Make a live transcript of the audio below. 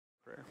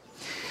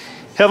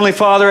Heavenly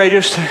Father, I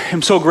just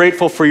am so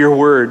grateful for your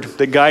word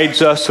that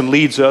guides us and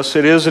leads us.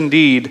 It is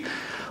indeed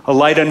a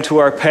light unto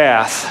our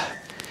path.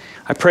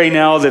 I pray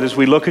now that as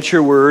we look at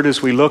your word,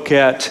 as we look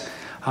at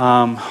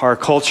our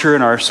culture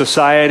and our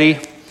society,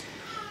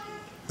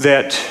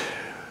 that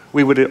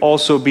we would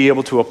also be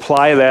able to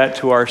apply that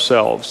to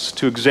ourselves,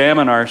 to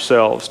examine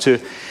ourselves,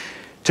 to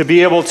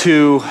be able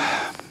to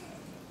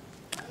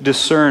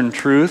discern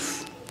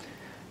truth,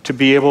 to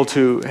be able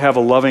to have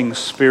a loving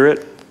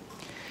spirit,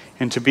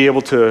 and to be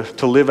able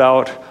to live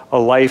out a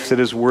life that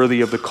is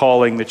worthy of the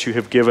calling that you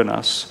have given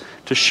us,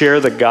 to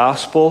share the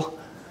gospel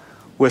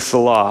with the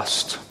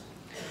lost,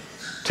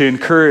 to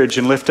encourage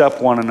and lift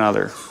up one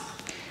another.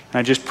 And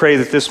I just pray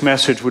that this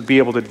message would be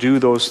able to do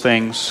those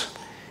things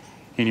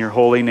in your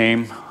holy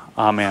name.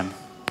 Amen.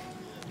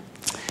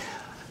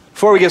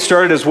 Before we get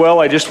started as well,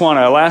 I just want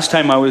to, last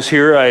time I was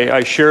here,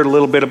 I shared a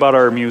little bit about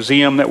our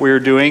museum that we were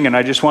doing, and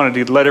I just wanted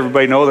to let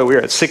everybody know that we're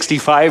at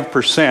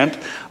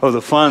 65% of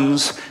the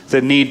funds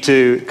that need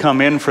to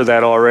come in for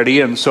that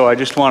already, and so I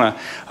just want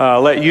to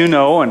let you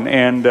know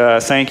and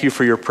thank you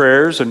for your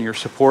prayers and your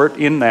support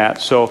in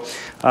that. So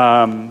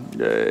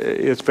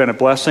it's been a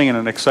blessing and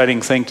an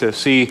exciting thing to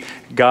see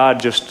God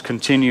just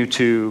continue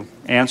to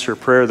answer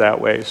prayer that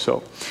way.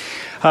 So.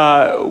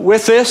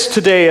 With this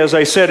today, as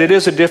I said, it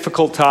is a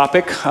difficult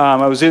topic.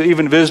 I was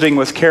even visiting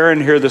with Karen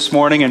here this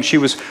morning, and she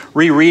was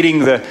rereading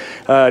the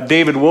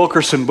David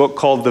Wilkerson book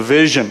called The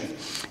Vision,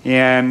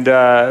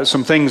 and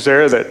some things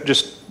there that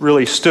just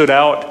really stood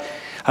out.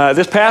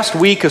 This past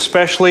week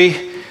especially,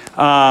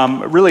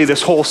 really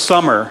this whole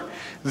summer,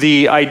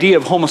 the idea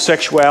of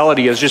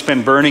homosexuality has just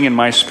been burning in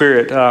my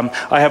spirit.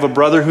 I have a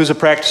brother who's a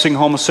practicing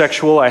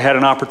homosexual. I had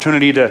an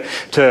opportunity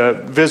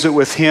to visit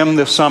with him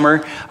this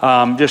summer.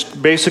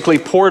 Just basically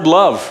poured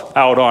love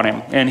out on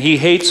him. And he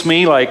hates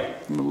me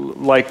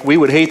like we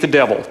would hate the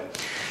devil.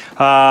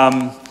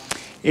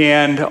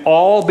 And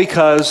all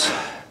because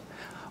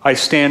I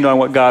stand on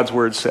what God's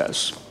word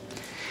says.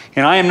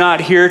 And I am not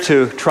here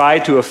to try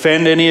to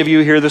offend any of you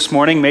here this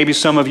morning. Maybe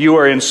some of you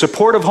are in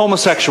support of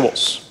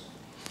homosexuals.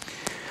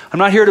 I'm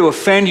not here to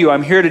offend you.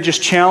 I'm here to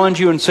just challenge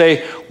you and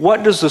say,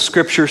 what does the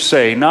Scripture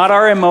say? Not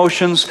our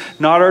emotions,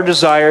 not our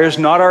desires,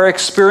 not our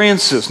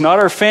experiences, not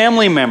our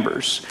family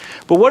members.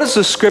 But what does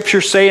the Scripture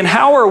say, and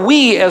how are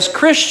we as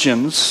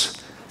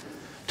Christians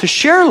to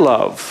share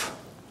love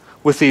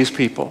with these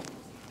people?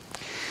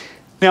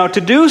 Now, to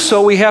do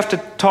so, we have to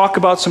talk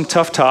about some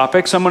tough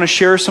topics. I'm going to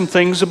share some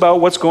things about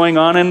what's going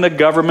on in the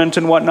government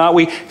and whatnot.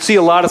 We see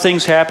a lot of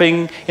things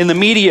happening in the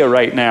media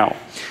right now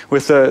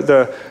with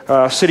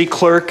the city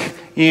clerk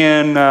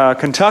in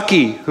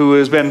Kentucky who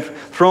has been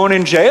thrown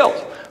in jail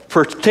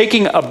for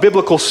taking a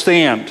biblical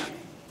stand.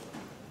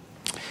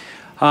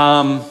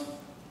 Some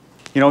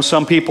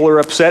people are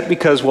upset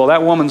because, well,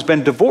 that woman's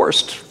been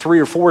divorced 3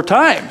 or 4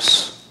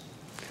 times.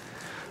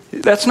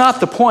 That's not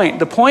the point.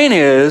 The point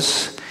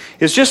is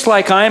just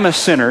like I'm a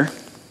sinner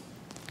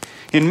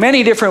in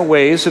many different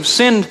ways, have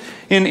sinned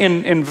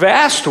in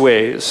vast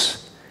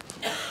ways.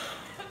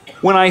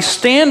 When I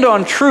stand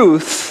on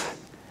truth,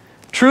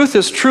 truth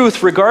is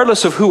truth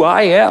regardless of who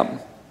I am,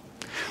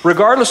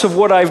 regardless of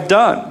what I've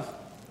done.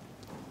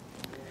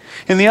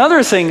 And the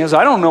other thing is,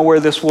 I don't know where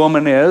this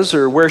woman is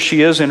or where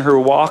she is in her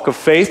walk of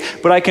faith,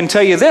 but I can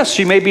tell you this,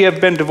 she may have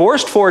been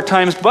divorced 4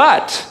 times,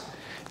 but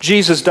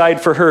Jesus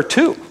died for her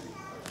too.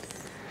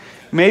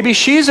 Maybe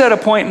she's at a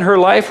point in her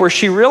life where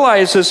she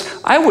realizes,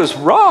 I was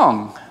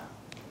wrong.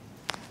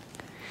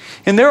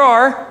 And there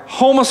are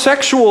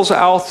homosexuals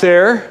out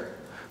there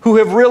who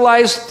have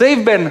realized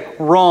they've been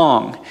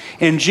wrong.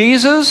 And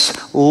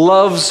Jesus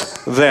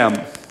loves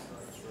them.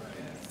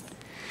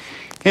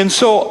 And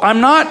so I'm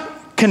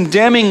not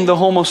condemning the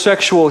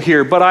homosexual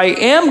here, but I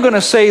am going to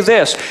say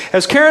this.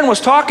 As Karen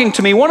was talking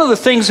to me, one of the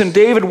things in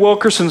David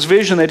Wilkerson's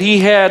vision that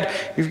he had,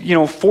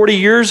 40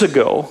 years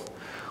ago,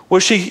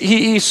 was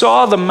he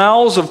saw the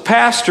mouths of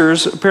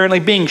pastors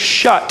apparently being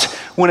shut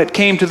when it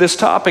came to this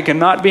topic and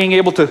not being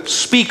able to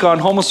speak on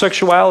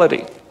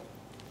homosexuality.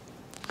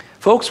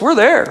 Folks, we're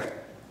there.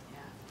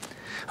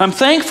 I'm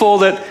thankful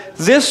that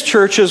this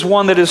church is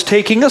one that is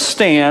taking a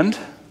stand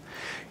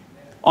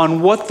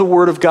on what the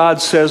Word of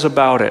God says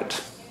about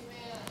it.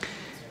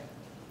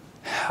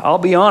 I'll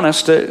be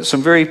honest,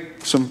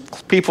 some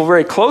people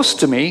very close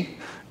to me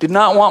did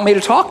not want me to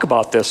talk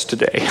about this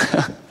today.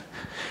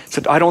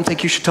 Said, I don't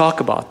think you should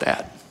talk about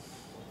that.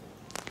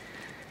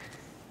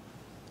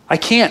 I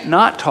can't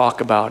not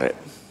talk about it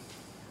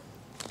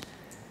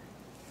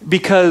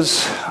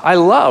because I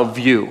love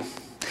you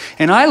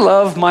and I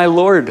love my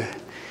Lord.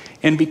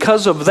 And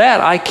because of that,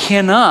 I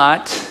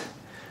cannot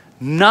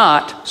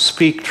not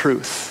speak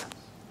truth.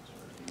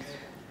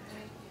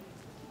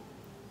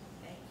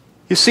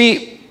 You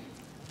see,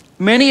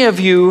 many of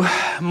you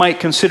might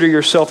consider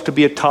yourself to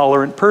be a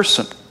tolerant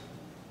person.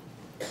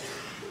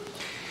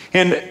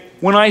 And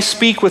when I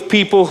speak with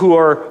people who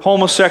are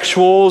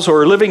homosexuals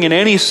or living in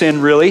any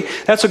sin, really,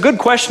 that's a good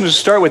question to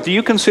start with. Do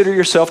you consider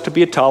yourself to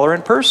be a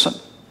tolerant person?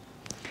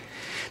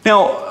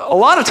 Now, a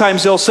lot of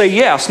times they'll say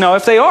yes. Now,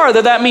 if they are,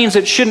 that means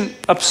it shouldn't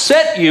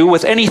upset you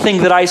with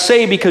anything that I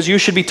say because you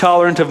should be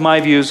tolerant of my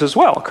views as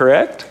well,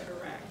 correct?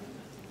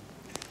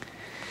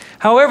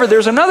 However,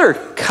 there's another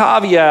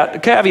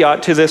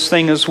caveat to this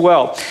thing as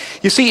well.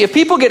 You see, if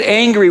people get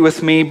angry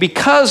with me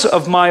because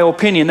of my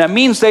opinion, that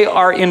means they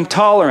are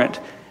intolerant.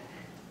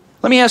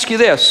 Let me ask you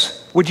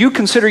this. Would you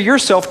consider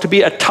yourself to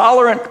be a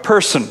tolerant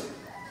person?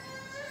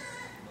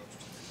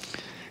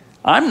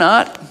 I'm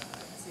not.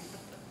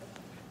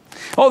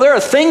 Oh, there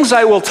are things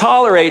I will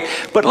tolerate,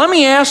 but let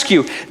me ask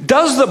you,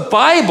 does the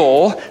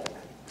Bible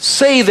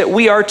say that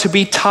we are to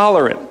be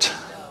tolerant?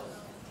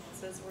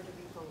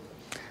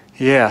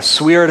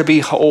 Yes, we are to be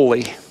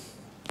holy.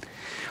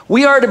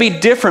 We are to be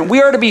different.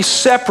 We are to be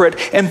separate.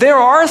 And there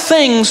are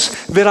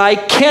things that I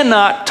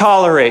cannot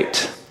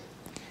tolerate.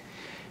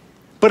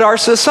 But our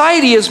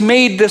society has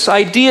made this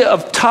idea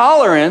of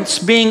tolerance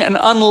being an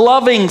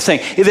unloving thing.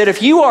 That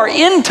if you are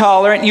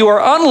intolerant, you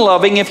are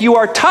unloving. If you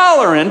are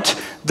tolerant,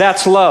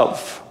 that's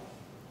love.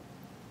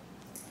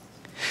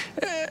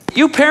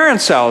 You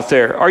parents out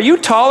there, are you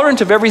tolerant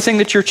of everything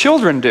that your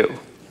children do?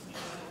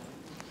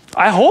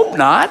 I hope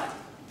not.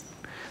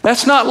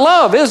 That's not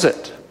love, is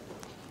it?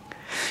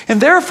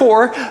 And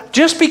therefore,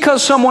 just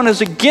because someone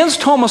is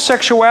against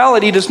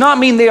homosexuality does not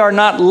mean they are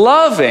not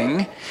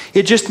loving.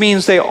 It just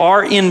means they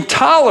are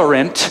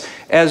intolerant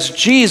as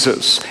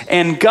Jesus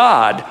and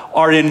God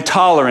are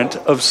intolerant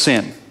of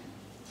sin.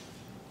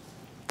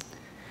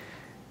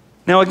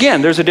 Now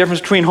again, there's a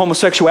difference between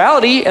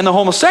homosexuality and the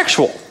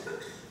homosexual.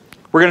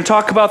 We're going to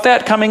talk about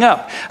that coming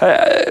up.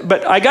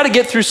 But I got to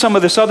get through some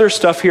of this other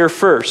stuff here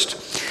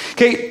first.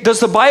 Okay, does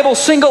the Bible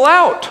single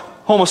out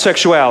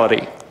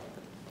homosexuality?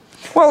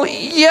 Well,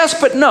 yes,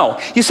 but no.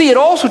 You see, it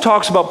also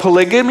talks about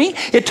polygamy.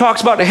 It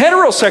talks about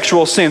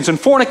heterosexual sins and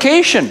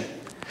fornication.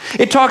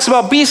 It talks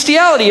about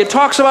bestiality. It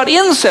talks about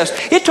incest.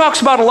 It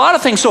talks about a lot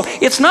of things. So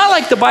it's not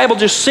like the Bible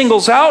just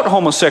singles out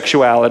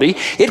homosexuality.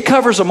 It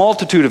covers a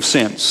multitude of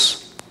sins.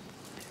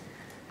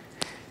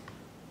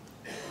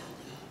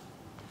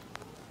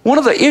 One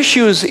of the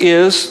issues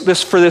is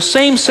this: for this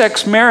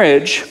same-sex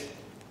marriage,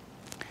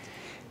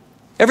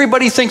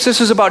 everybody thinks this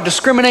is about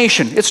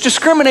discrimination. It's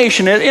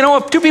discrimination. You know,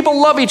 if two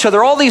people love each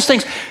other, all these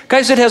things.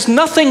 Guys, it has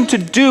nothing to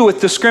do with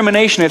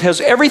discrimination. It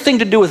has everything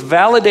to do with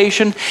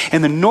validation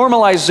and the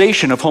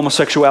normalization of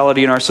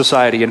homosexuality in our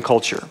society and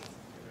culture.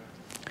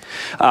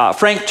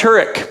 Frank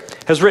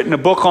Turek has written a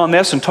book on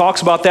this and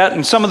talks about that.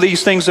 And some of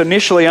these things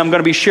initially I'm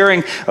going to be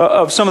sharing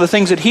of some of the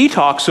things that he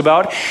talks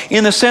about,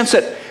 in the sense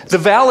that the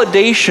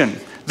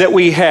validation that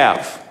we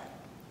have.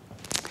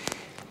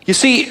 You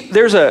see,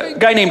 there's a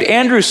guy named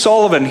Andrew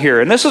Sullivan here,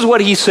 and this is what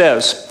he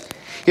says.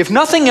 If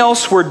nothing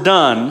else were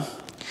done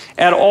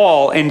at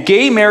all and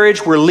gay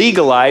marriage were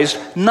legalized,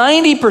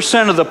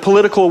 90% of the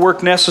political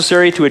work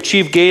necessary to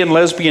achieve gay and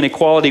lesbian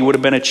equality would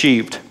have been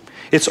achieved.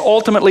 It's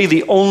ultimately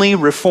the only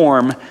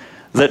reform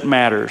that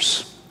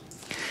matters.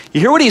 You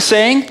hear what he's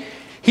saying?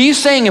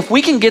 He's saying if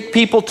we can get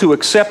people to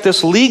accept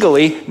this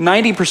legally,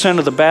 90%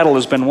 of the battle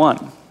has been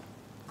won.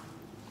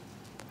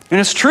 And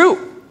it's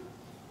true.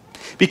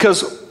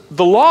 Because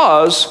the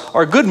laws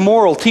are good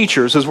moral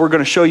teachers, as we're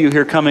going to show you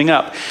here coming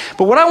up.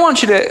 But what I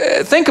want you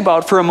to think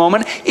about for a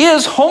moment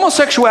is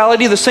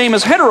homosexuality the same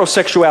as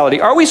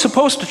heterosexuality? Are we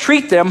supposed to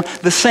treat them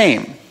the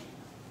same?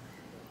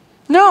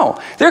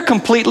 No, they're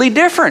completely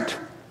different.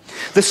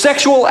 The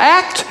sexual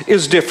act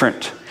is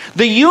different.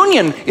 The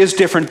union is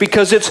different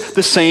because it's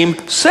the same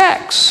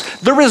sex.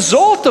 The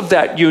result of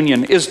that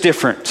union is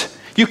different.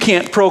 You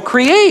can't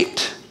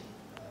procreate.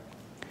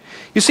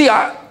 You see,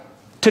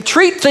 to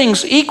treat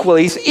things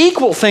equally,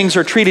 equal things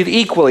are treated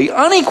equally.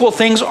 Unequal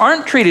things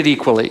aren't treated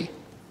equally.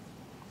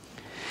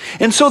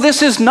 And so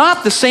this is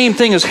not the same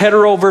thing as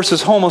hetero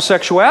versus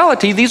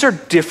homosexuality. These are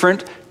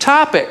different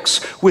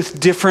topics with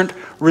different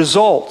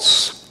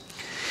results.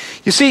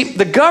 You see,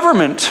 the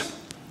government,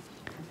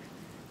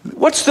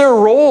 what's their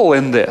role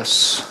in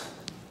this?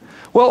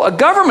 Well, a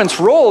government's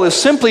role is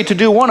simply to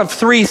do one of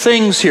three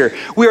things here.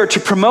 We are to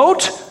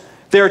promote,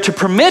 they are to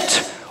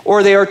permit,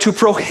 or they are to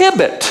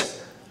prohibit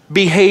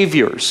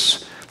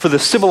behaviors for the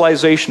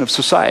civilization of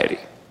society,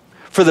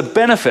 for the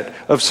benefit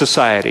of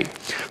society.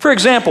 For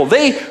example,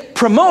 they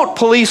promote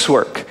police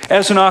work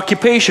as an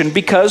occupation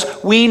because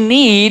we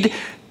need,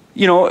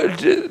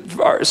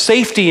 our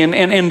safety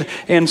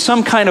and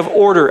some kind of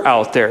order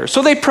out there.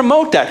 So they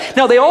promote that.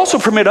 Now, they also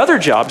permit other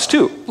jobs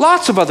too,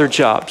 lots of other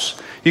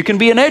jobs. You can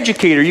be an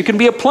educator, you can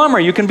be a plumber,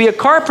 you can be a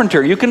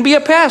carpenter, you can be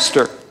a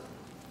pastor.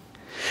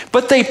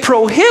 But they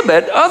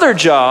prohibit other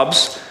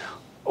jobs,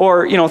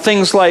 or,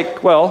 things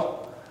like,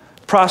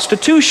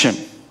 prostitution,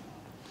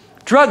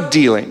 drug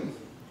dealing,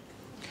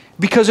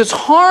 because it's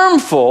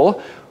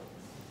harmful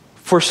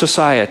for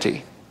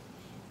society.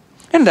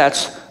 And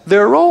that's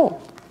their role.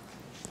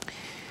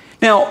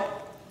 Now,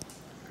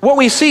 what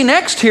we see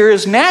next here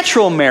is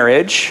natural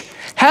marriage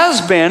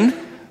has been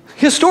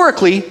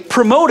historically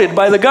promoted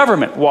by the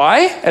government.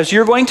 Why? As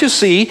you're going to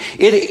see,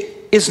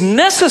 it is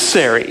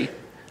necessary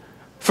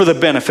for the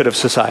benefit of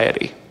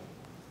society.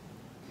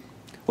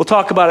 We'll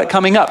talk about it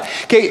coming up.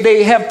 Okay,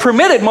 they have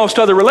permitted most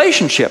other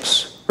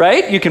relationships,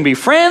 right? You can be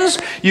friends.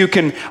 You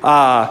can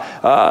have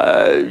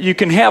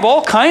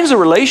all kinds of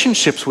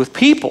relationships with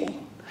people.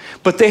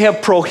 But they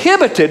have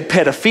prohibited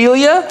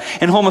pedophilia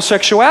and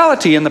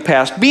homosexuality in the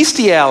past,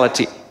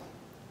 bestiality.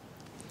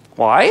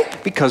 Why?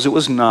 Because it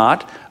was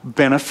not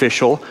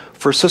beneficial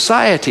for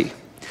society.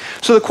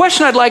 So the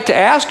question I'd like to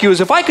ask you is,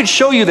 if I could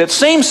show you that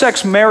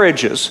same-sex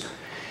marriages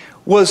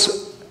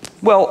was,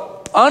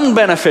 well,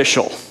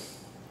 unbeneficial,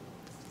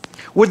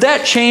 would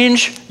that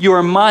change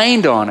your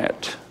mind on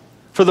it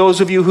for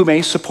those of you who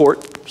may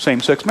support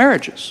same-sex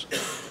marriages?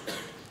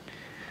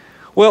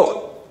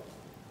 Well,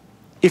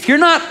 if you're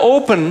not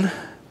open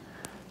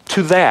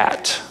to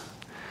that,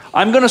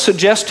 I'm going to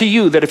suggest to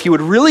you that if you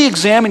would really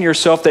examine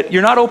yourself, that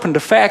you're not open to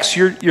facts,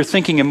 you're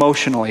thinking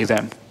emotionally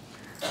then.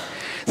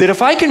 That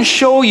if I can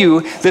show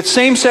you that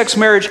same-sex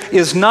marriage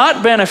is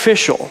not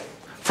beneficial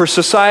for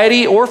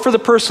society or for the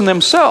person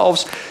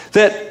themselves,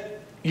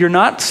 that you're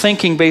not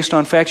thinking based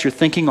on facts, you're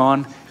thinking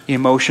on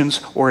emotions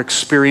or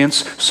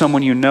experience,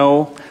 someone you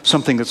know,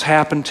 something that's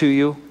happened to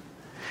you,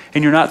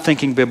 and you're not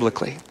thinking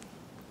biblically.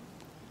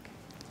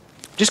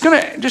 Just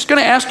going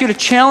to ask you to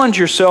challenge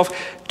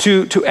yourself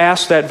to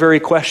ask that very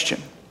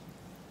question.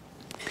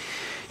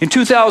 In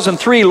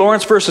 2003,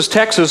 Lawrence versus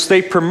Texas,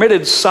 they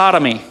permitted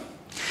sodomy.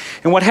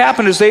 And what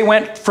happened is they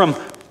went from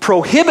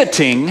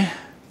prohibiting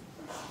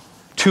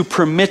to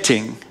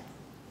permitting.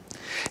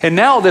 And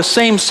now the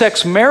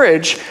same-sex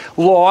marriage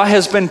law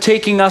has been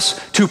taking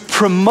us to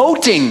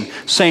promoting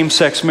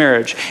same-sex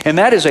marriage. And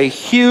that is a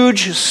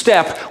huge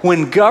step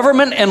when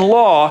government and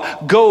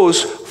law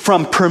goes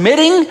from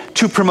permitting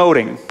to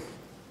promoting.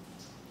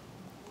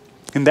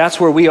 And that's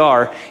where we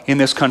are in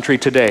this country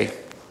today.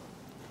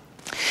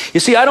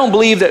 You see, I don't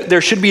believe that there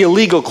should be a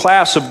legal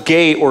class of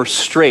gay or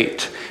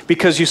straight,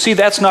 because you see,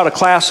 that's not a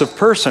class of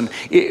person.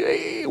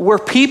 We're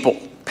people,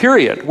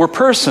 period. We're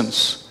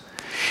persons.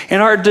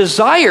 And our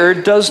desire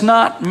does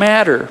not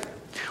matter.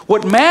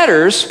 What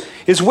matters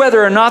is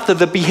whether or not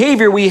the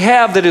behavior we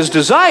have that is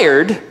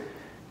desired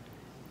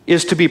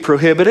is to be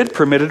prohibited,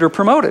 permitted, or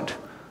promoted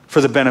for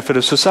the benefit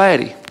of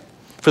society,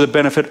 for the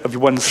benefit of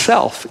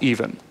oneself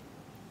even.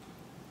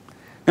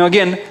 Now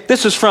again,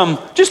 this is from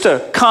just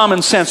a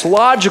common sense,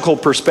 logical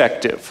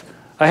perspective.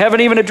 I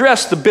haven't even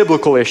addressed the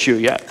biblical issue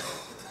yet.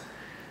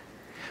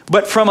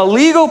 But from a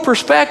legal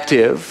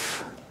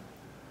perspective,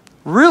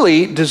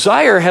 really,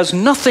 desire has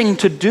nothing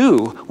to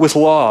do with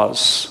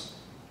laws.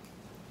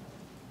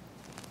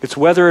 It's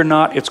whether or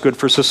not it's good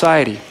for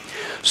society.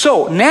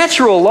 So,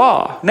 natural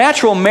law,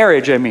 natural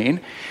marriage,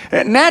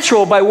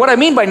 what I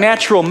mean by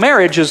natural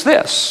marriage is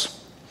this.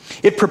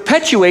 It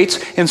perpetuates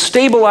and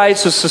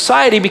stabilizes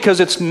society because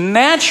it's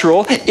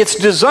natural, it's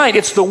designed,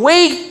 it's the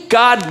way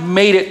God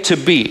made it to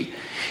be.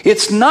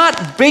 It's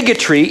not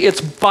bigotry,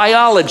 it's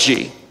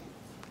biology.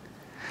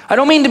 I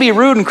don't mean to be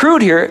rude and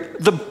crude here.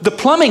 The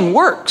plumbing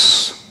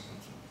works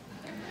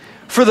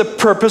for the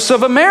purpose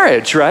of a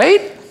marriage,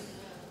 right?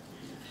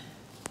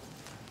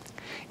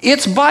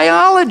 It's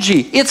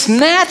biology. It's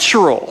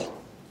natural.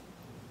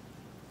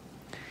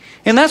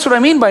 And that's what I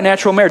mean by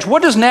natural marriage.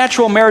 What does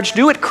natural marriage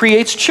do? It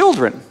creates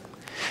children.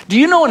 Do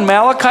you know in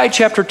Malachi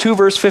chapter 2,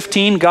 verse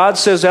 15, God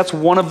says that's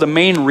one of the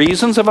main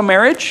reasons of a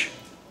marriage?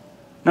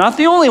 Not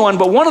the only one,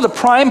 but one of the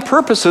prime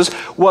purposes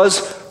was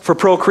for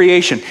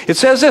procreation. It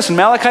says this in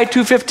Malachi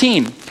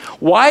 2:15,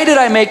 "Why did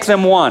I make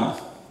them one?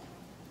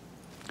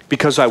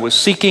 Because I was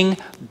seeking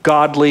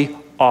godly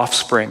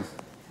offspring."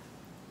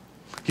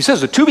 He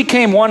says the two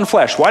became one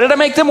flesh. Why did I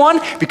make them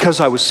one? Because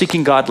I was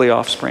seeking godly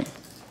offspring.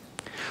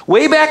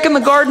 Way back in the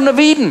Garden of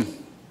Eden,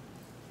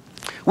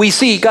 we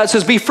see God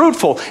says, "Be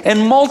fruitful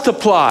and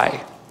multiply."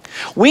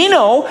 We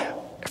know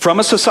from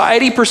a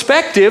society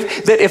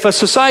perspective that if a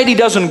society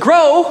doesn't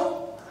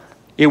grow,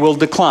 it will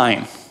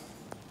decline.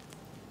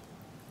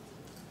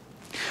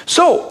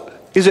 So,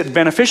 is it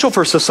beneficial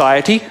for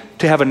society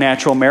to have a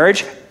natural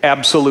marriage?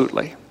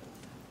 Absolutely.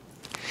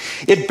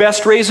 It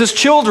best raises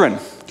children.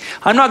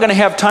 I'm not going to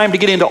have time to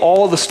get into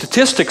all of the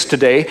statistics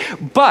today,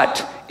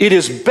 but it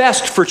is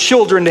best for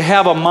children to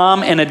have a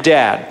mom and a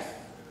dad.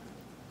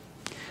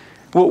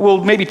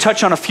 We'll maybe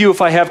touch on a few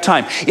if I have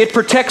time. It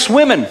protects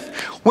women.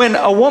 When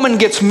a woman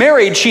gets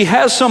married, she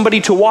has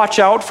somebody to watch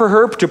out for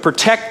her, to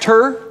protect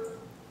her.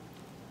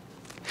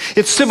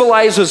 It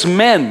civilizes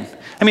men.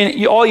 I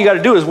mean, all you got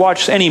to do is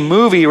watch any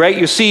movie, right?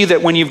 You see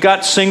that when you've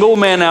got single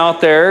men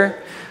out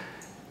there,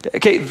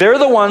 okay, they're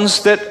the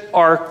ones that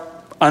are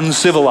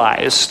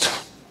uncivilized.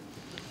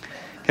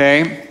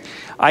 Okay?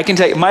 I can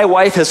tell you, my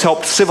wife has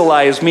helped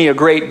civilize me a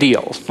great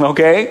deal,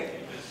 okay?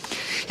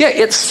 Yeah,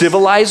 it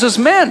civilizes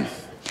men.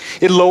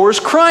 It lowers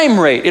crime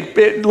rate.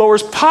 It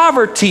lowers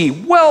poverty,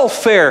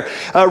 welfare,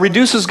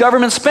 reduces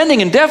government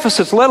spending and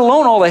deficits, let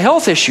alone all the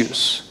health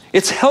issues.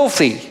 It's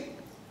healthy.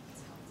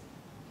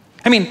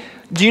 I mean,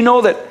 do you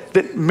know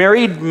that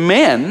married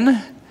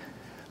men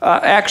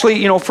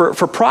actually,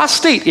 for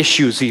prostate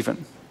issues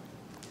even,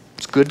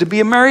 it's good to be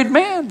a married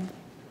man.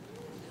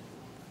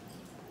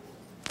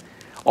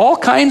 All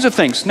kinds of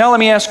things. Now let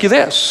me ask you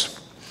this.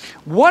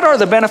 What are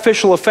the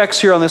beneficial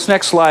effects here on this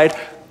next slide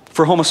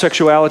for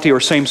homosexuality or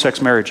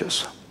same-sex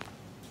marriages?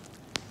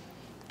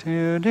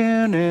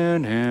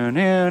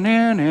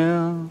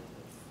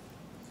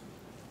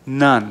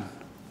 None.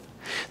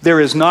 There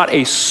is not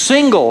a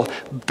single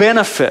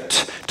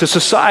benefit to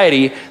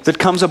society that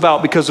comes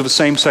about because of a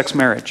same-sex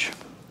marriage.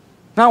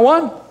 Not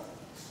one.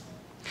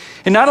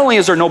 And not only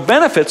is there no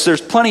benefits,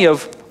 there's plenty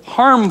of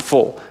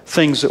harmful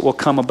things that will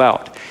come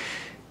about.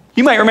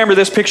 You might remember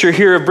this picture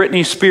here of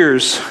Britney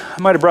Spears. I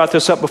might have brought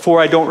this up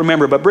before, I don't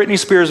remember, but Britney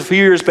Spears a few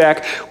years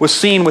back was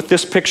seen with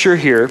this picture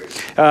here,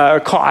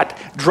 caught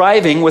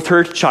driving with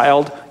her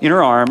child in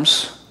her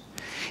arms,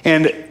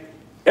 and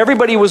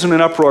everybody was in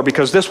an uproar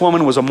because this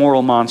woman was a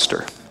moral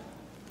monster,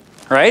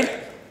 right?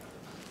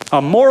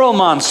 A moral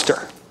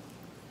monster.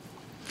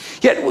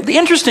 Yet,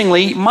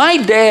 interestingly, my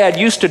dad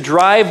used to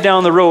drive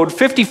down the road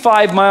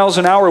 55 miles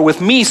an hour with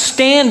me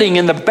standing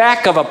in the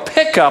back of a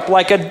pickup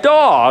like a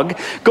dog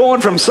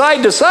going from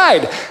side to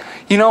side,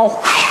 you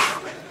know.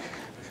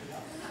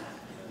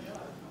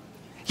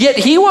 Yet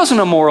he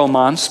wasn't a moral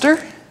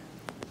monster.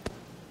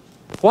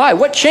 Why?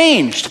 What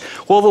changed?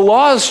 Well, the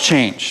laws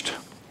changed.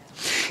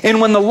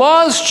 And when the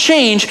laws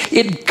change,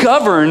 it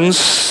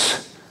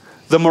governs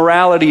the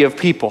morality of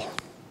people.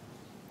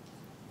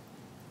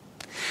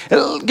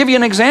 I'll give you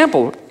an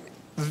example.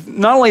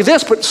 Not only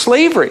this, but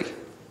slavery.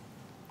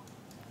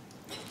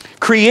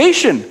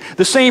 Creation.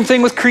 The same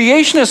thing with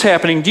creation is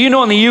happening. Do you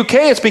know in the UK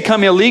it's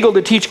become illegal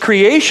to teach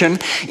creation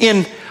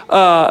in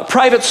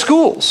private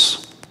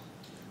schools?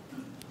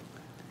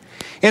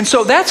 And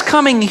so that's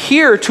coming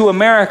here to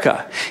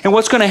America. And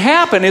what's going to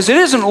happen is it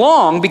isn't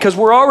long, because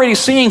we're already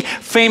seeing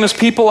famous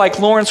people like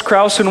Lawrence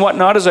Krauss and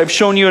whatnot, as I've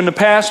shown you in the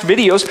past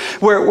videos,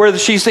 where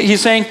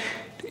he's saying,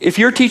 if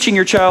you're teaching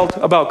your child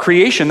about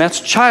creation, that's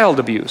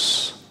child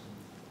abuse.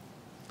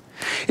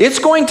 It's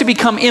going to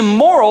become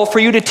immoral for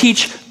you to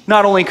teach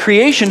not only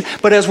creation,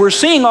 but as we're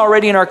seeing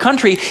already in our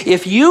country,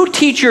 if you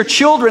teach your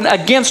children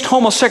against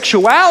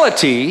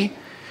homosexuality,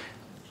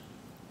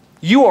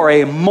 you are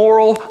a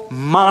moral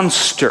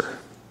monster.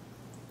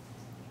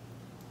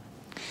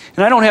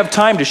 And I don't have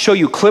time to show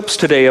you clips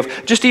today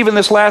of, just even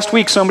this last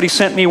week, somebody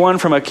sent me one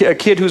from a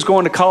kid who's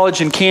going to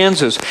college in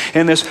Kansas.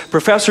 And this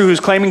professor who's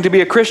claiming to be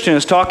a Christian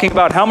is talking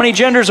about how many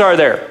genders are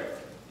there?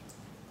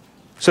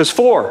 It says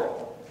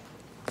 4.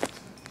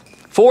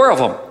 4 of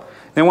them.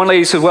 And one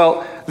lady says,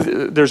 well,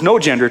 there's no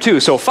gender too,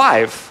 so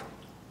 5.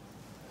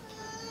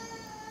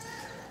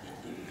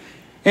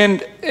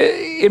 And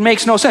it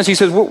makes no sense. He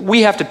says,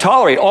 we have to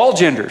tolerate all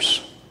genders.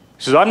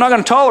 He says, I'm not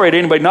going to tolerate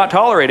anybody not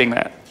tolerating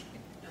that.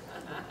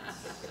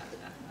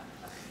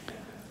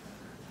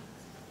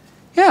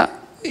 Yeah,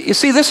 you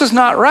see, this is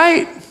not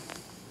right.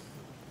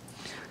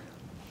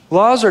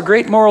 Laws are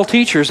great moral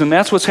teachers, and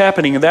that's what's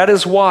happening. And that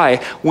is why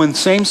when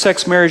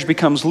same-sex marriage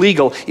becomes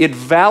legal, it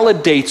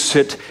validates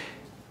it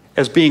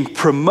as being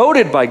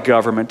promoted by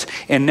government,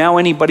 and now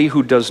anybody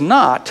who does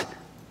not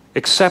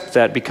accept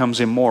that becomes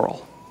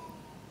immoral.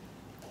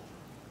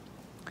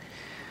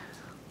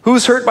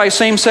 Who's hurt by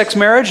same-sex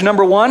marriage?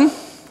 Number 1,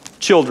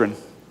 children.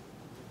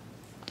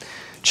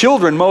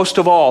 Children, most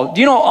of all. Do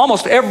you know,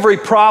 almost every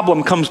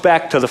problem comes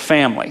back to the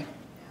family.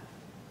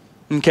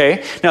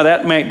 Okay? Now,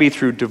 that might be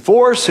through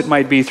divorce, it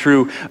might be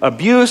through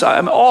abuse,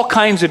 all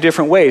kinds of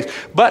different ways.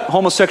 But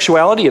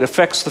homosexuality, it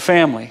affects the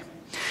family.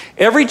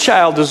 Every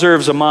child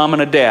deserves a mom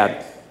and a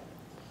dad.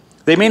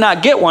 They may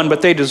not get one,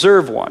 but they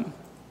deserve one.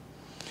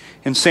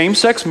 And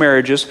same-sex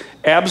marriages,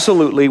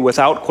 absolutely,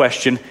 without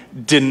question,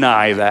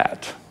 deny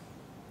that.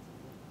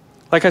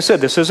 Like I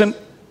said, this isn't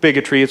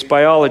bigotry, it's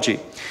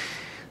biology.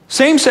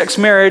 Same-sex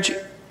marriage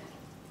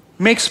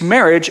makes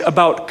marriage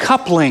about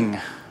coupling,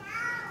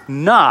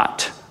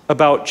 not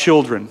about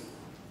children.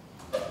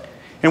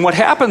 And what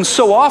happens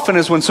so often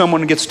is when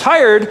someone gets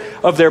tired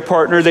of their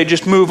partner, they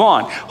just move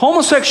on.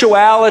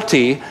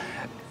 Homosexuality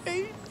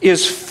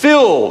is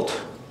filled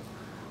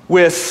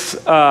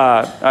with,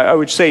 I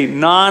would say,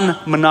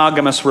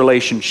 non-monogamous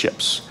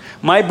relationships.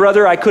 My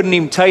brother, I couldn't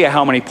even tell you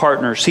how many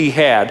partners he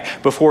had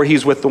before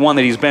he's with the one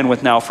that he's been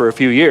with now for a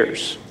few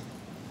years.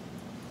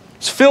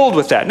 It's filled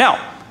with that. Now,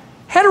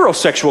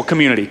 heterosexual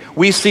community,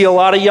 we see a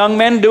lot of young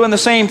men doing the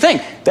same thing.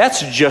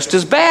 That's just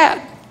as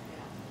bad.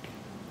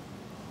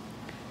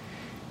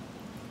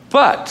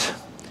 But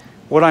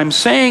what I'm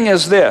saying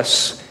is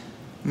this: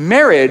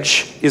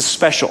 marriage is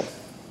special.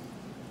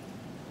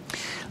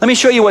 Let me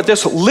show you what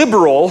this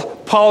liberal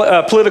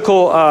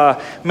political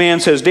man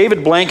says,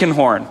 David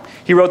Blankenhorn.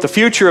 He wrote The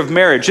Future of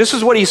Marriage. This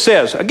is what he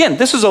says. Again,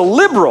 this is a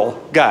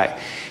liberal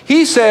guy.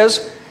 He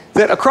says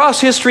that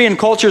across history and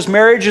cultures,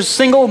 marriage's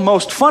single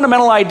most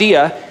fundamental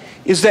idea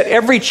is that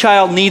every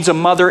child needs a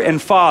mother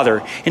and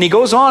father. And he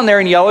goes on there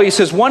in yellow, he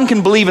says, one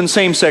can believe in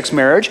same-sex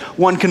marriage,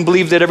 one can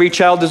believe that every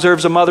child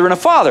deserves a mother and a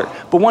father,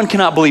 but one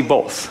cannot believe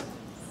both.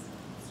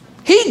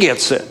 He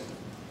gets it.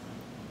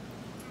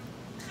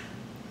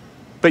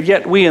 But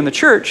yet we in the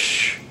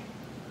church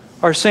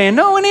are saying,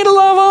 no, we need to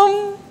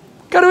love them,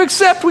 got to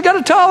accept, we got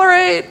to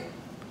tolerate.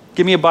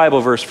 Give me a Bible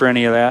verse for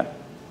any of that.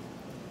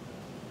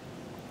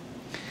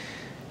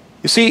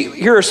 You see,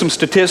 here are some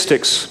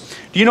statistics.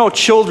 Do you know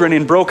children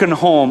in broken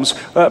homes,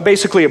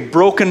 basically a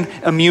broken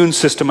immune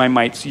system,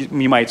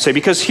 you might say?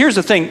 Because here's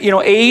the thing,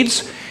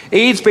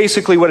 AIDS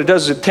basically what it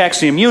does is it attacks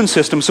the immune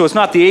system, so it's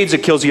not the AIDS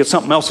that kills you, it's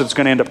something else that's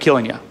going to end up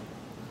killing you.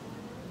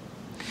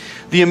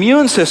 The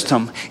immune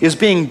system is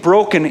being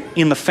broken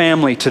in the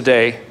family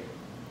today,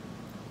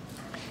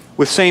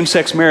 with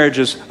same-sex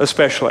marriages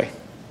especially.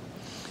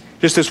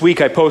 Just this week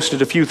I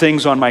posted a few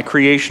things on my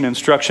Creation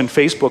Instruction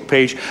Facebook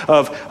page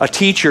of a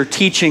teacher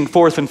teaching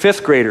 4th and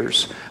 5th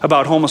graders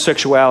about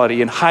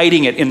homosexuality and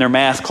hiding it in their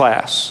math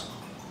class.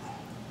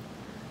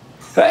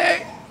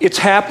 It's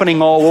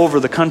happening all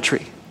over the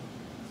country.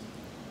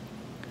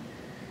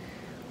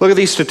 Look at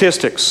these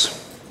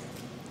statistics.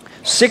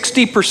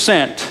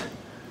 60%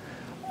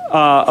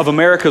 of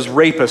America's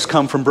rapists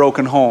come from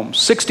broken homes.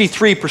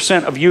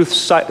 63% of youth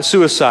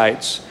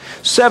suicides.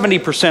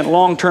 70%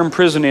 long-term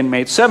prison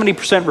inmates,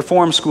 70%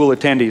 reform school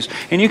attendees,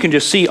 and you can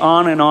just see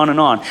on and on and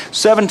on.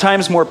 7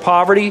 times more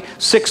poverty,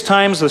 6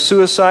 times the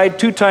suicide,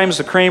 2 times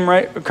the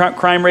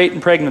crime rate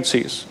in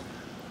pregnancies.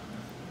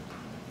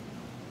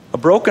 A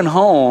broken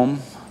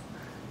home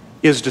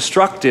is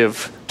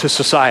destructive to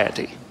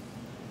society.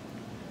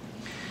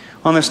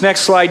 On this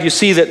next slide, you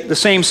see that the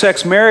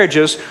same-sex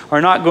marriages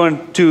are not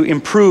going to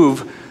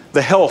improve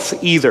the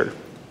health either.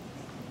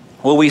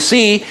 What we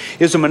see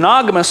is a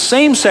monogamous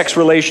same-sex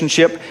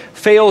relationship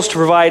fails to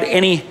provide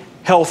any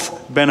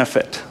health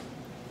benefit.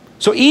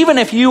 So even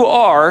if you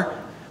are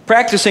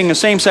practicing a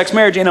same-sex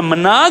marriage in a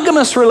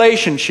monogamous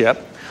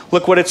relationship,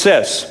 look what it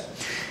says.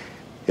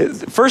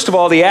 First of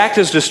all, the act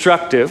is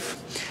destructive.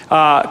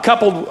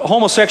 Coupled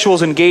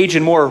homosexuals engage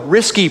in more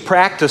risky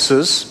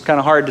practices, kind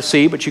of hard to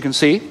see, but you can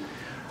see.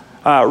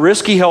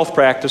 Risky health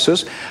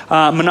practices.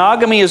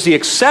 Monogamy is the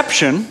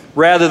exception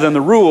rather than the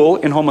rule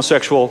in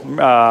homosexual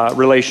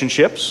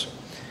relationships.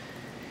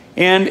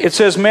 And it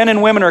says men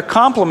and women are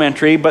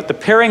complementary, but the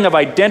pairing of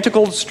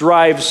identicals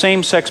drives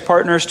same-sex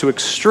partners to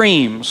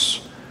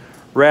extremes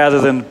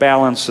rather than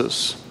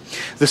balances.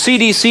 The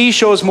CDC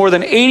shows more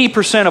than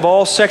 80% of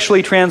all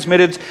sexually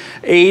transmitted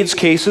AIDS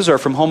cases are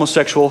from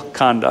homosexual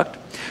conduct.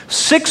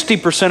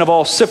 60% of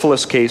all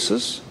syphilis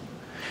cases.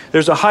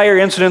 There's a higher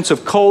incidence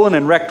of colon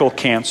and rectal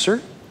cancer.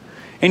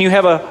 And you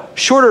have a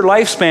shorter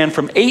lifespan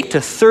from 8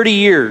 to 30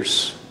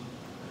 years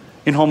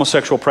in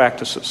homosexual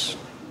practices.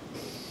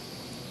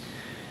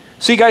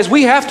 See, guys,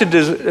 we have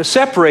to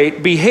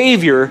separate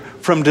behavior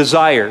from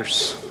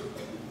desires.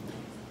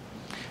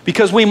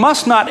 Because we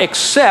must not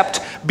accept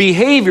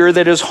behavior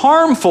that is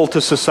harmful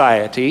to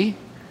society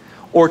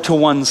or to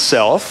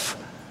oneself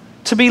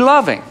to be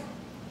loving.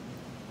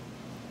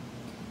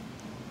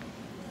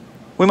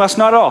 We must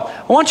not all.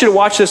 I want you to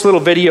watch this little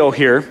video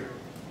here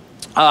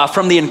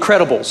from The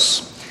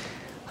Incredibles.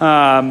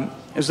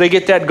 As they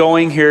get that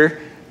going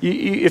here,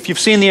 if you've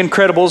seen The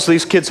Incredibles,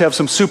 these kids have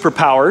some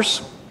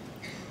superpowers,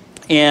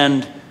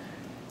 and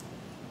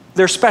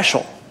they're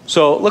special.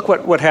 So look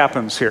what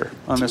happens here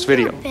on this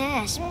video. You're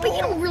best, but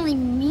you don't really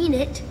mean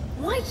it.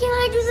 Why can't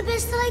I do the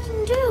best that I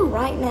can do?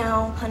 Right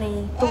now,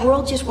 honey, the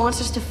world just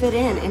wants us to fit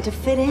in, and to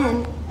fit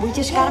in, we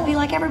just gotta be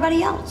like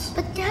everybody else.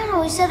 But Dad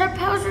always said our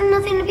powers are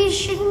nothing to be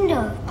ashamed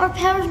of. Our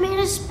powers made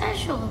us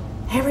special.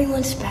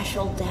 Everyone's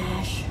special,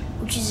 Dash.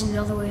 Which is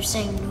another way of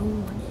saying no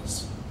one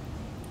is.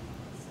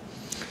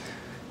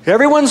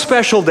 Everyone's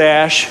special,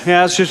 Dash.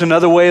 Yeah, it's just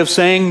another way of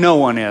saying no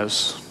one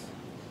is.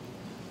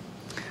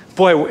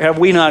 Boy, have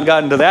we not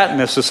gotten to that in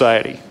this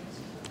society.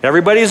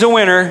 Everybody's a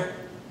winner.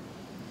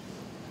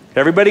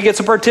 Everybody gets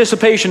a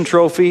participation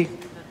trophy.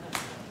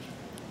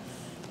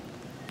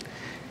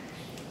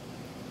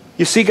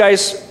 You see,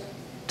 guys,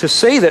 to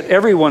say that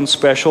everyone's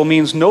special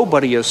means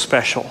nobody is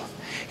special.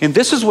 And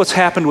this is what's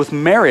happened with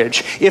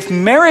marriage. If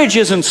marriage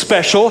isn't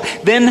special,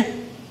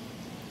 then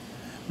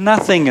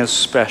nothing is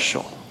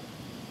special.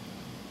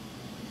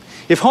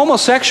 If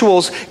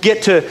homosexuals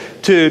get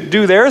to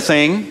do their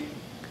thing,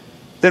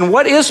 then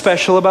what is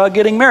special about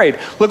getting married?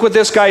 Look what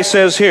this guy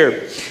says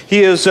here.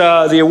 He is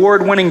the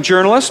award-winning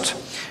journalist,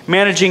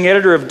 managing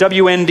editor of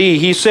WND.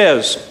 He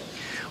says,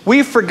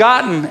 "We've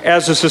forgotten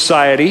as a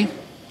society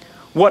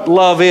what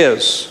love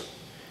is,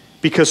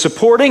 because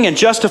supporting and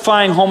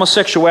justifying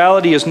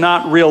homosexuality is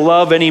not real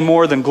love any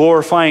more than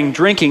glorifying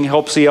drinking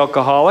helps the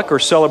alcoholic or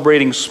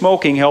celebrating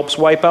smoking helps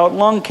wipe out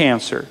lung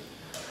cancer.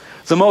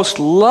 The most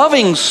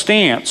loving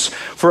stance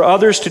for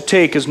others to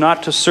take is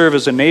not to serve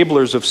as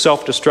enablers of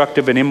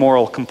self-destructive and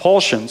immoral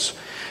compulsions,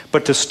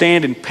 but to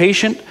stand in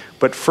patient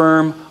but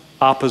firm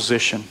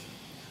opposition."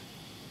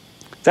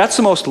 That's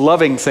the most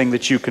loving thing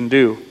that you can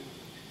do.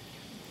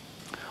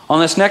 On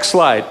this next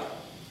slide,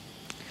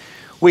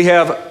 we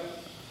have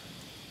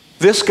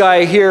this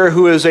guy here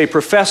who is a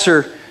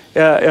professor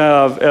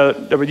of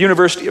the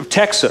University of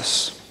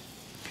Texas.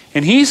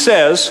 And he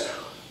says,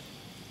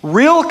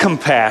 real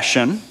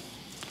compassion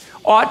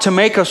ought to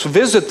make us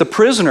visit the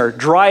prisoner,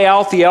 dry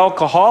out the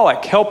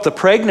alcoholic, help the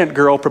pregnant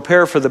girl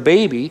prepare for the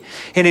baby,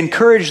 and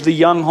encourage the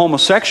young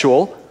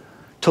homosexual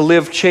to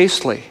live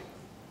chastely.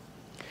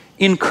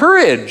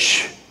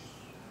 Encourage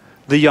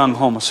the young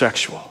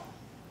homosexual.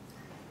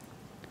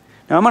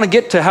 Now, I'm going to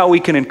get to how we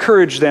can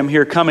encourage them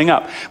here coming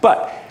up.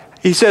 But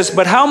he says,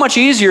 but how much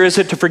easier is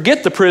it to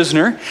forget the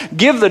prisoner,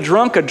 give the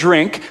drunk a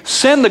drink,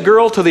 send the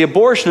girl to the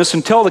abortionist,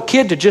 and tell the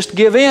kid to just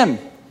give in?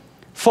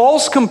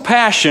 False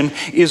compassion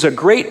is a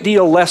great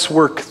deal less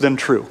work than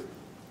true.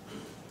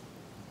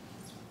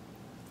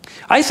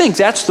 I think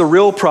that's the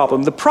real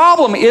problem. The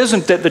problem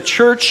isn't that the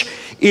church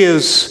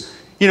is,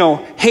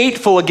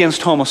 hateful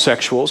against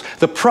homosexuals.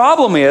 The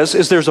problem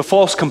is there's a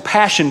false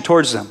compassion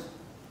towards them.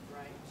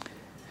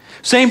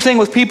 Same thing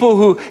with people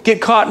who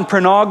get caught in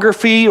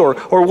pornography or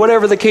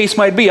whatever the case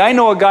might be. I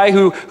know a guy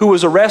who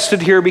was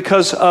arrested here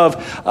because of,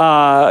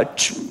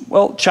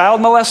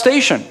 child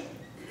molestation.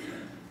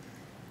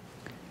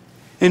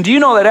 And do you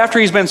know that after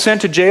he's been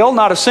sent to jail,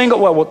 not a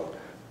single,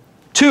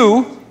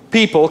 two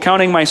people,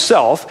 counting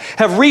myself,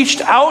 have reached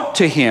out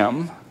to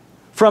him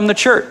from the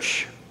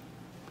church.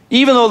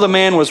 Even though the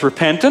man was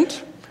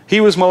repentant, he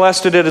was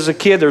molested as a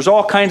kid, there's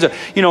all kinds of,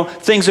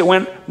 things that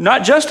went,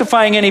 not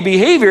justifying any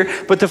behavior,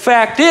 but the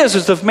fact is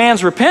if the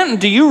man's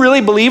repentant, do you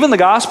really believe in the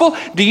gospel?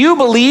 Do you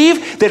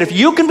believe that if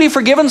you can be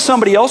forgiven,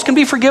 somebody else can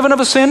be forgiven of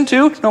a sin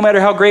too, no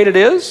matter how great it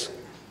is?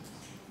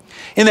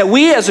 And that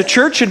we as a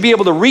church should be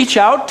able to reach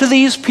out to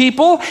these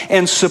people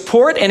and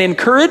support and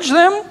encourage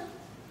them?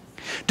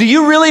 Do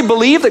you really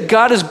believe that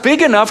God is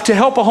big enough to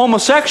help a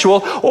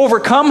homosexual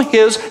overcome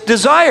his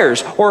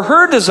desires or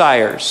her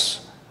desires?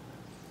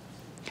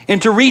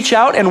 And to reach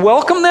out and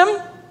welcome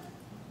them?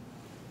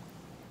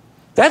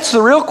 That's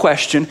the real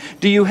question.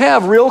 Do you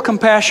have real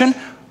compassion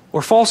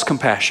or false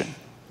compassion?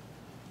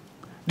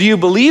 Do you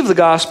believe the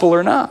gospel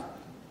or not?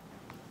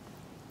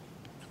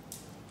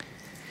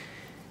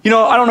 I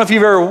don't know if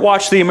you've ever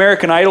watched the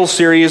American Idol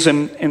series,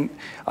 and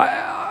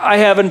I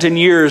haven't in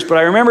years, but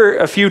I remember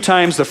a few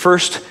times the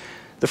first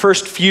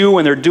few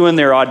when they're doing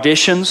their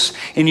auditions,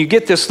 and you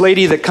get this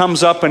lady that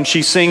comes up and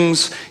she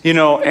sings,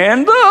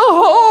 and the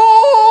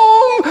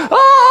home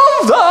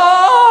of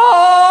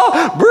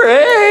the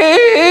brave.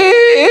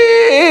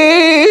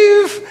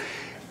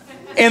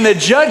 And the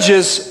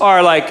judges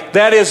are like,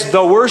 that is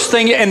the worst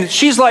thing. And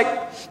she's like,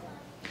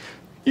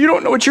 you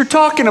don't know what you're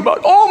talking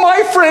about. All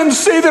my friends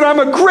say that I'm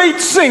a great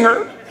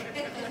singer.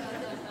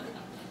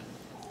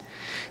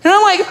 And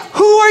I'm like,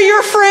 who are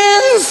your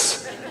friends?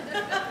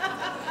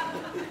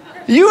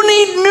 You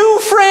need new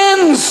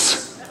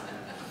friends.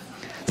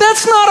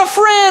 That's not a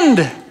friend.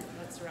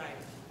 That's right.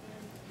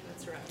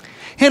 That's right.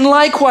 And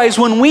likewise,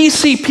 when we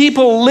see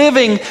people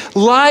living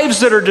lives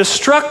that are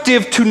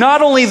destructive to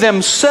not only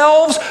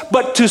themselves,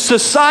 but to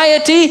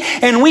society,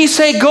 and we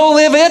say, go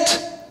live it,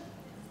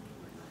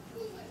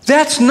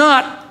 that's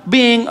not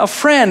being a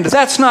friend.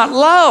 That's not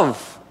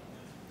love.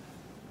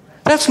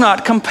 That's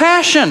not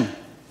compassion.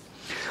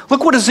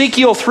 Look what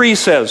Ezekiel 3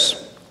 says.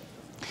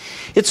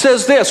 It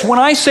says this, when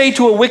I say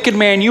to a wicked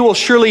man, you will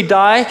surely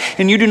die,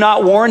 and you do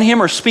not warn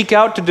him or speak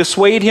out to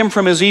dissuade him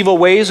from his evil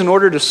ways in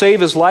order to save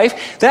his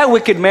life, that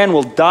wicked man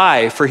will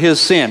die for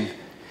his sin,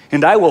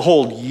 and I will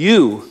hold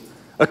you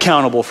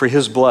accountable for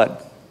his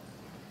blood.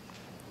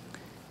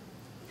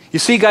 You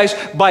see, guys,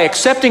 by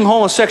accepting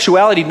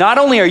homosexuality, not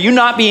only are you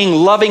not being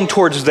loving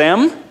towards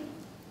them,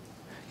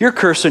 you're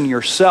cursing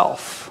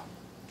yourself.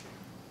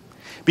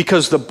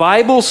 Because the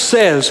Bible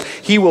says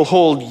he will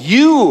hold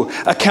you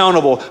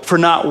accountable for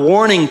not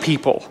warning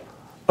people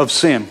of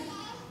sin.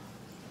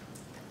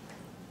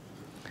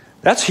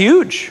 That's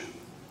huge.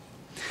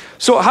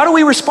 So how do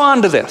we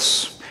respond to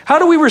this? How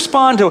do we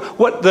respond to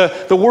what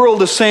the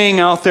world is saying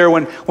out there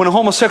when a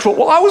homosexual,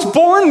 well, I was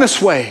born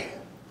this way.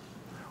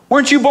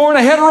 Weren't you born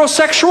a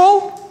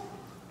heterosexual?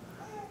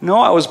 No,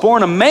 I was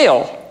born a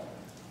male.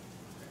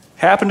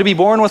 Happened to be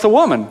born with a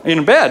woman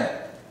in bed.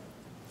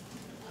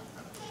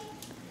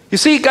 You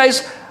see,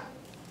 guys,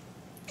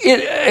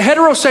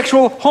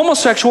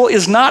 homosexual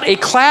is not a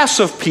class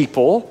of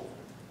people.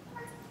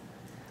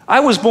 I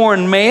was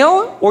born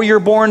male or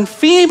you're born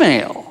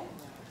female.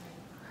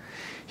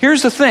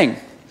 Here's the thing.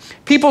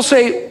 People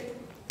say,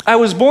 I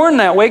was born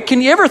that way.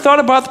 Can you ever thought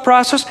about the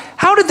process?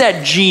 How did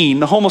that gene,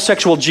 the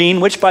homosexual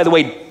gene, which, by the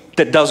way,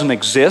 that doesn't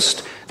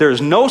exist. There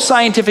is no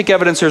scientific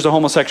evidence there's a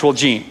homosexual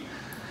gene.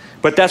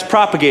 But that's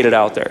propagated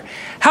out there.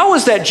 How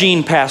is that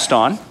gene passed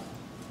on?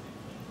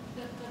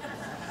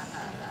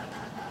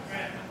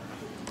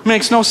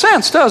 Makes no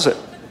sense, does it?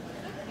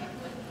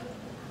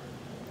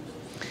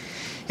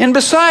 And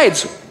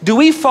besides, do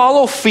we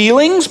follow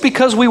feelings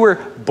because we were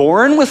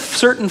born with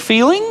certain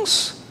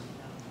feelings?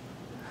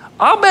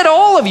 I'll bet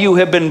all of you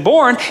have been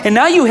born, and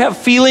now you have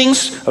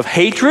feelings of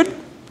hatred,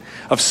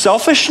 of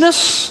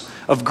selfishness,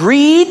 of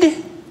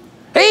greed.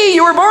 Hey,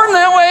 you were born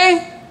that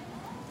way.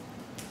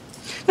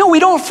 No, we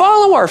don't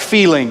follow our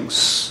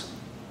feelings.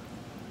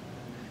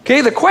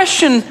 Okay, the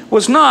question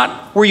was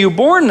not, were you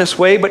born this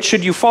way, but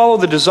should you follow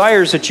the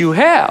desires that you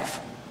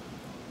have?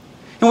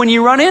 And when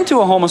you run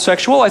into a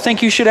homosexual, I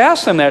think you should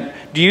ask them that.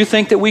 Do you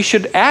think that we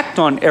should act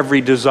on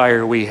every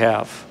desire we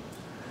have?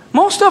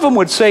 Most of them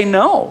would say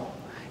no.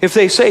 If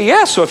they say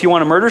yes, so if you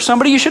want to murder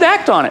somebody, you should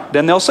act on it.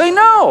 Then they'll say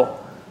no.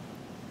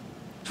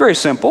 It's very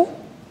simple.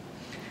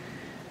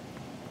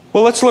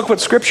 Well, let's look what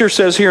Scripture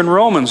says here in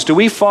Romans. Do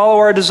we follow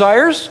our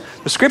desires?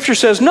 The Scripture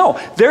says no.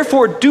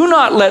 Therefore, do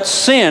not let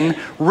sin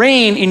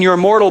reign in your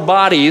mortal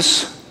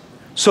bodies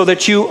so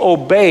that you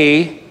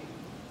obey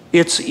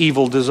its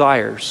evil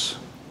desires.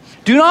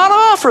 Do not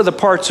offer the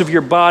parts of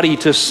your body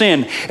to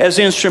sin as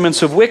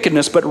instruments of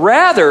wickedness, but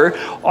rather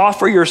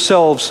offer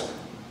yourselves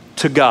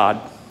to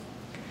God.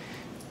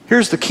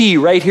 Here's the key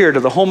right here to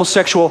the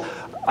homosexual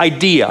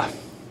idea.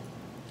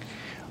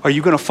 Are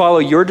you going to follow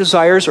your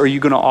desires, or are you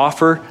going to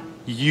offer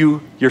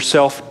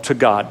yourself to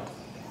God?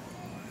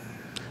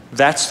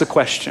 That's the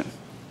question.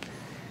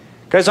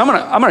 Guys, I'm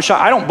going to show.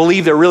 I don't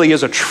believe there really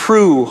is a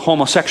true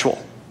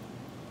homosexual.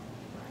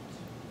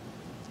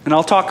 And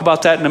I'll talk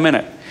about that in a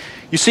minute.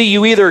 You see,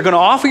 you either are going to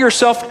offer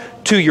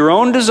yourself to your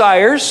own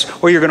desires,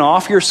 or you're going to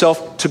offer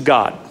yourself to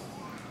God.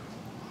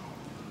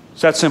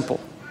 It's that simple.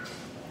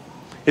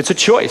 It's a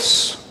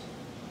choice.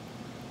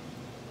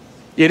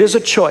 It is a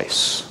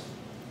choice.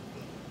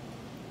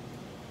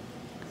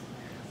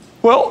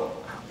 Well,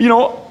 you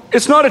know,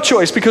 it's not a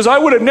choice because I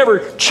would have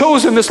never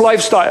chosen this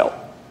lifestyle.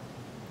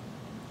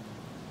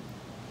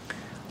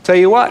 I'll tell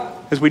you what,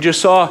 as we just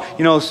saw,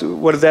 you know,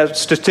 what did that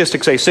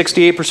statistic say?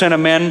 68% of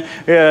men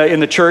in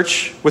the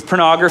church with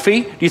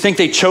pornography. Do you think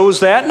they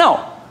chose that?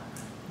 No.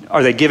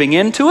 Are they giving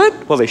in to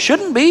it? Well, they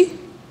shouldn't be.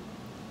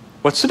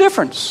 What's the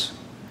difference?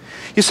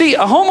 You see,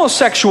 a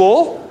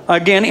homosexual,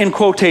 again in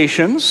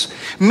quotations,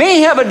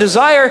 may have a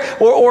desire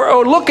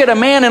or look at a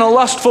man in a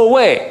lustful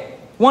way.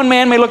 One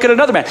man may look at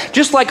another man.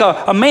 Just like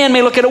a man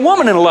may look at a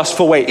woman in a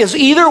lustful way. Is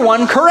either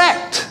one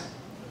correct?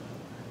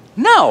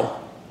 No.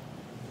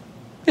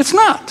 It's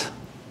not.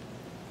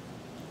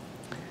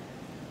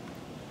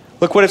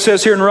 Look what it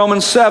says here in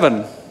Romans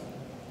 7.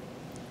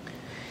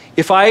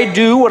 If I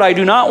do what I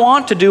do not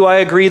want to do, I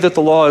agree that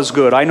the law is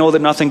good. I know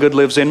that nothing good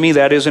lives in me,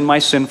 that is in my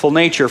sinful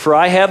nature. For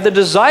I have the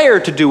desire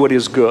to do what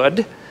is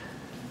good,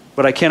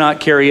 but I cannot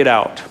carry it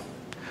out.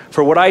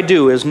 For what I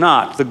do is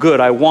not the good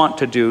I want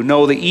to do.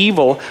 No, the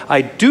evil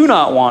I do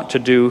not want to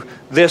do,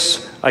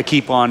 this I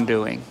keep on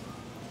doing.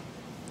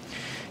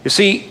 You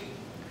see,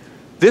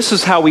 this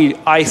is how we,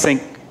 I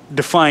think,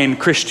 define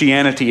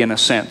Christianity in a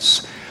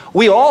sense.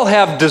 We all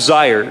have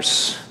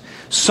desires.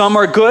 Some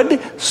are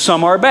good,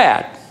 some are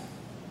bad.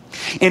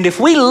 And if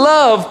we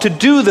love to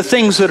do the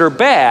things that are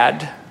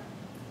bad,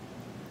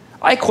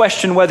 I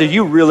question whether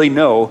you really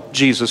know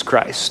Jesus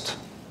Christ.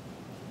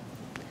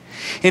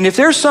 And if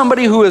there's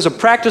somebody who is a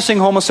practicing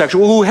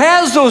homosexual who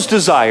has those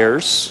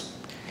desires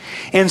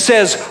and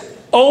says,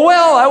 oh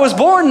well, I was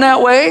born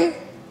that way,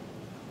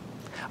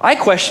 I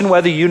question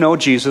whether you know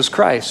Jesus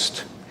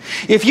Christ.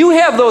 If you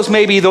have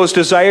maybe those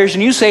desires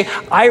and you say,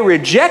 I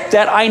reject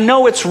that, I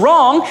know it's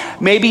wrong,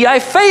 maybe I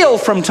fail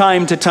from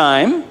time to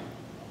time,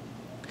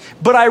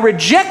 but I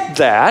reject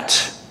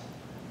that,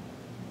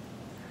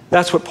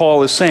 that's what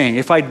Paul is saying.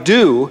 If I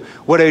do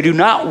what I do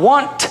not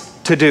want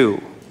to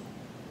do,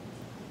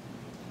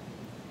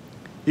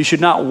 you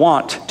should not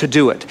want to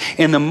do it.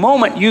 And the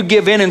moment you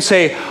give in and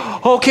say,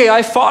 okay,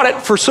 I fought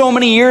it for so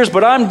many years,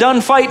 but I'm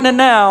done fighting it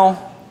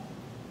now,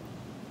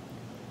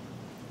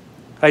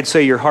 I'd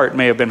say your heart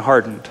may have been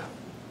hardened.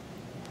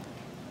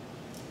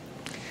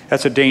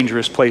 That's a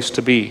dangerous place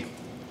to be.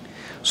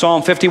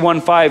 Psalm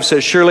 51:5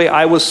 says, surely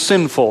I was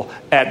sinful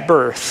at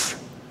birth.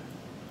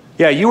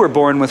 Yeah, you were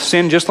born with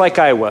sin just like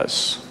I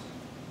was.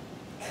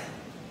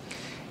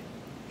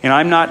 And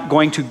I'm not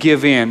going to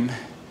give in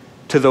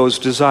to those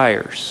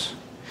desires.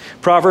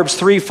 Proverbs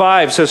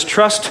 3:5 says,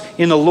 trust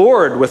in the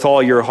Lord with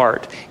all your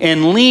heart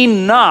and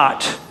lean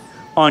not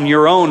on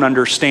your own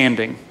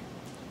understanding.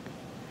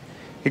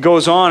 It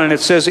goes on and it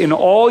says, in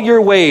all your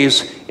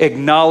ways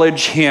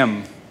acknowledge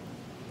Him.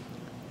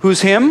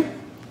 Who's Him?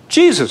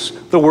 Jesus,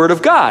 the Word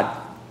of God.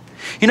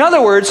 In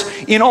other words,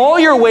 in all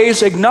your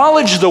ways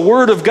acknowledge the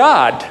Word of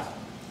God.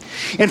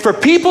 And for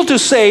people to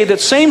say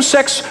that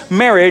same-sex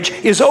marriage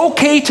is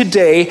okay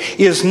today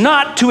is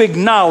not to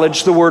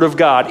acknowledge the Word of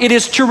God. It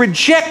is to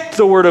reject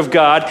the Word of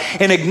God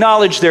and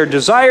acknowledge their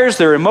desires,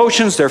 their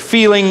emotions, their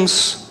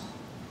feelings,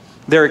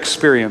 their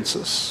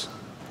experiences.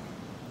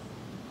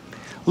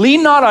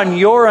 Lean not on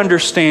your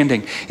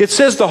understanding. It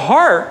says the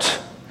heart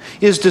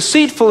is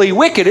deceitfully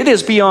wicked. It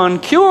is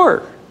beyond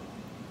cure.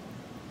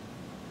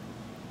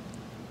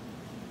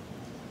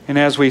 And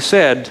as we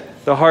said,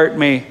 the heart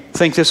may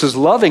think this is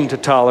loving to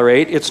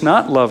tolerate. It's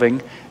not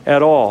loving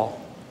at all.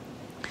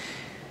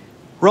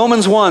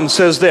 Romans 1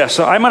 says this.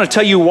 So I'm going to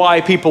tell you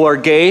why people are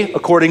gay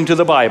according to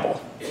the Bible.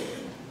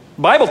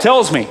 The Bible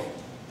tells me.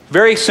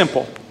 Very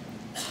simple.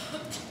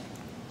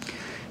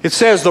 It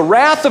says, the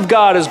wrath of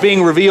God is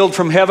being revealed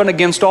from heaven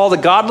against all the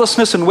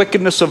godlessness and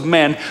wickedness of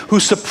men who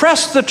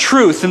suppress the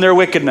truth in their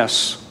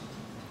wickedness.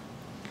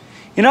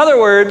 In other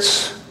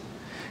words,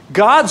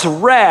 God's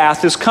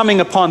wrath is coming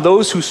upon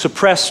those who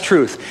suppress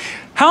truth.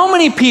 How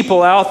many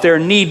people out there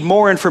need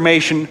more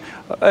information,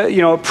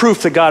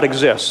 proof that God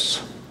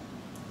exists?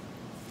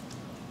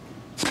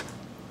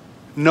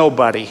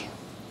 Nobody.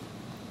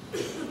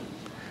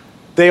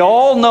 They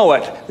all know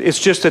it. It's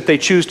just that they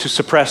choose to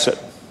suppress it.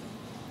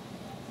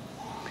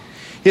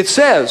 It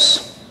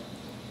says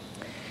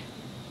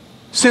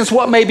since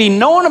what may be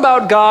known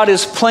about God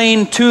is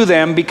plain to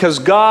them because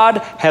God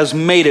has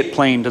made it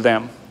plain to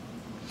them.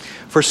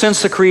 For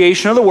since the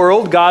creation of the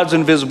world, God's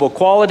invisible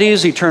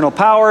qualities, eternal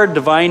power,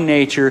 divine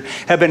nature,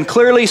 have been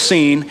clearly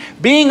seen,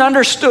 being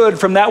understood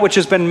from that which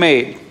has been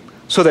made,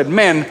 so that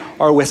men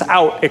are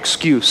without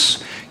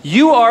excuse.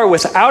 You are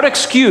without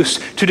excuse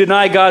to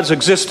deny God's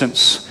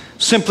existence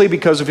simply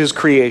because of his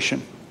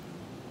creation.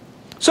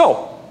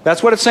 So,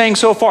 that's what it's saying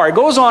so far. It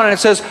goes on and it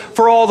says,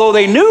 for although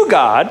they knew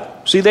God,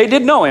 see, they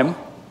did know him,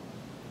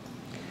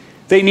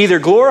 they neither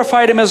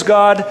glorified him as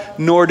God,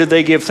 nor did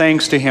they give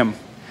thanks to him.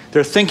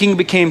 Their thinking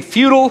became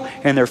futile,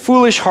 and their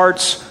foolish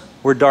hearts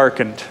were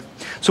darkened.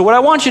 So what I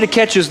want you to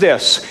catch is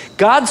this.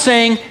 God's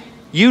saying,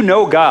 you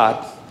know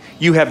God.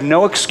 You have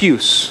no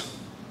excuse.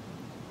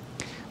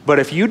 But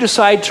if you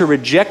decide to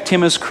reject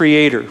him as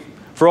creator,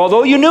 for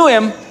although you knew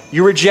him,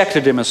 you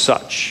rejected him as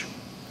such.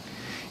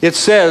 It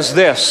says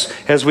this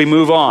as we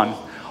move on.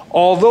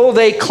 Although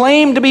they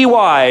claimed to be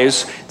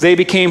wise, they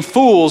became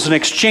fools and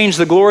exchanged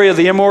the glory of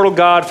the immortal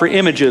God for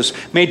images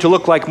made to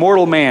look like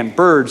mortal man,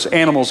 birds,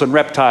 animals, and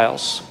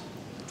reptiles.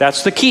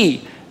 That's the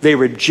key. They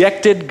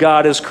rejected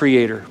God as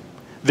creator,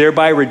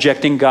 thereby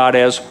rejecting God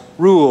as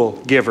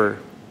rule giver.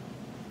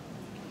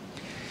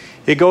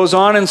 It goes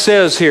on and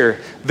says here,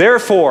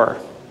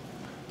 therefore,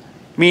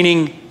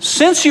 meaning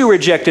since you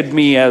rejected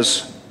me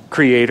as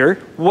creator,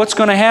 what's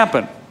going to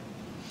happen?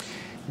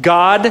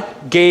 God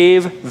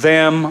gave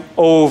them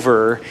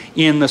over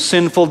in the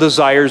sinful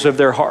desires of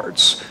their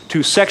hearts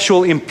to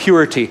sexual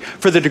impurity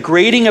for the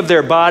degrading of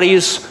their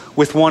bodies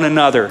with one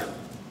another.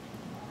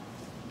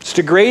 It's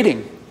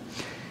degrading.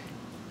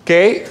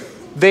 Okay?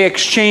 They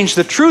exchanged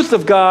the truth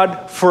of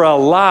God for a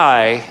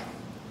lie,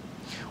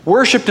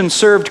 worshipped and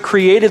served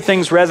created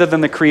things rather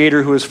than the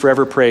Creator who is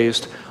forever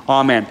praised.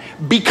 Amen.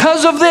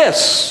 Because of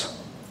this,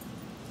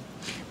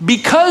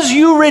 because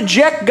you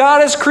reject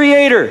God as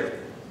Creator,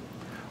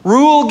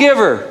 rule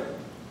giver,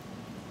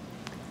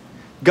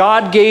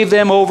 God gave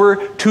them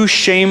over to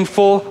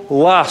shameful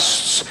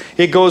lusts.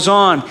 It goes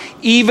on.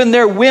 Even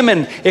their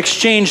women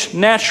exchanged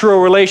natural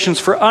relations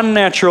for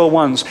unnatural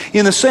ones.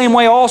 In the same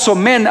way also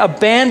men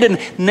abandoned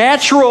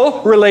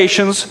natural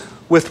relations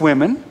with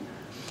women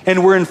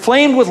and were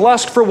inflamed with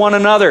lust for one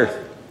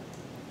another.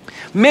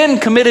 Men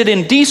committed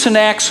indecent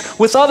acts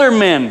with other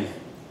men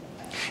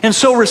and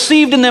so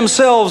received in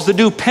themselves the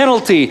due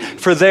penalty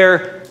for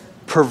their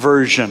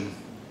perversion.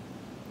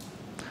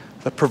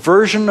 The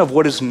perversion of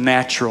what is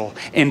natural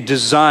and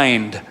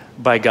designed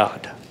by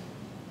God.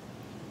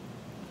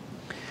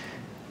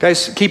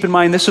 Guys, keep in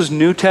mind, this is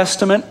New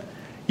Testament.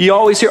 You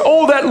always hear,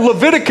 oh, that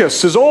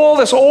Leviticus is all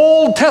this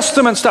Old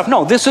Testament stuff.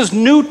 No, this is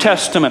New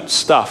Testament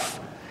stuff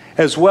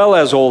as well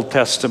as Old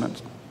Testament.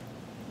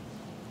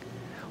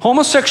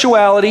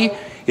 Homosexuality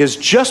is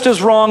just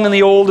as wrong in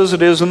the Old as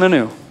it is in the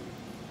New.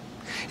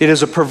 It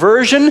is a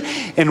perversion.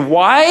 And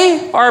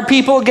why are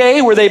people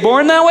gay? Were they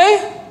born that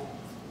way?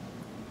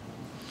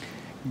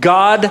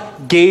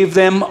 God gave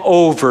them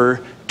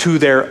over to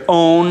their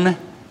own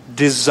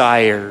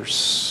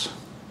desires.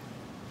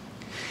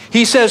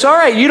 He says, all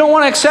right, you don't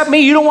want to accept me,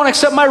 you don't want to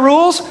accept my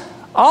rules?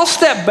 I'll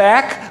step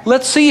back.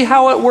 Let's see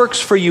how it works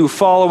for you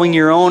following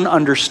your own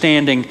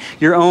understanding,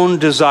 your own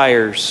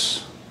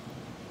desires.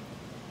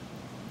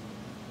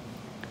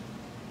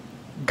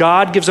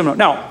 God gives them...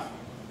 Now,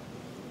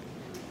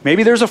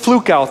 maybe there's a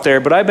fluke out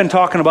there, but I've been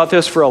talking about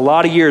this for a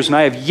lot of years, and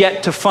I have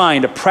yet to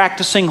find a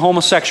practicing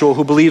homosexual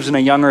who believes in a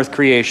young earth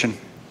creation.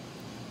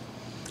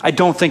 I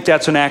don't think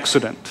that's an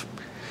accident,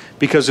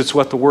 because it's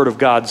what the Word of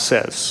God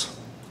says.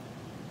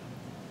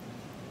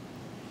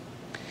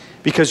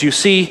 Because you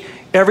see,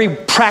 every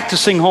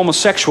practicing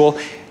homosexual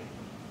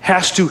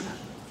has to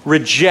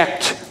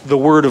reject the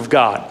Word of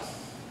God.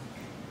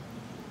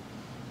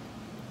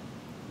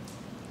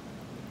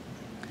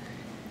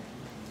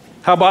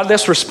 How about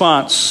this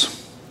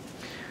response?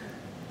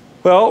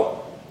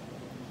 Well,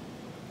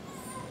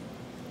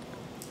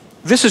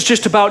 this is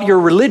just about your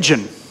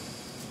religion.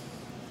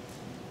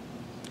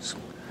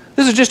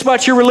 This is just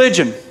about your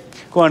religion.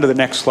 Go on to the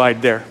next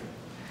slide there.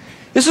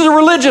 This is a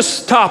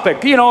religious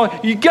topic. You know,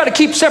 you got to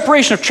keep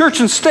separation of church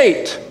and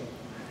state.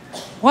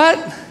 What?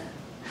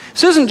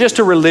 This isn't just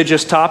a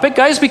religious topic,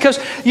 guys, because,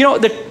 you know,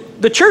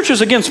 the church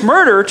is against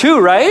murder too,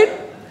 right?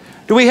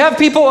 Do we have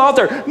people out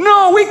there?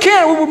 No, we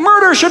can't.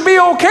 Murder should be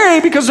okay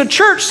because the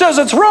church says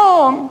it's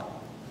wrong.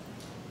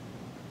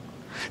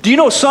 Do you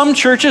know some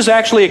churches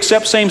actually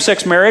accept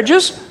same-sex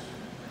marriages?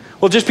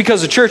 Well, just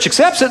because the church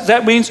accepts it,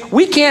 that means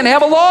we can't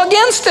have a law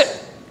against it.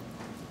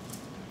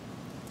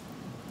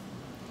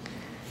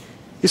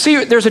 You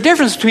see, there's a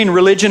difference between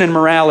religion and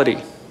morality.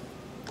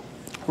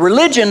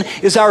 Religion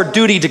is our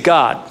duty to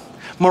God.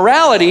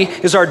 Morality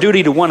is our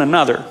duty to one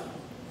another.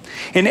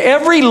 And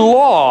every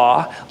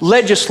law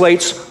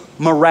legislates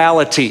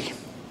morality.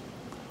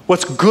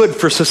 What's good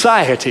for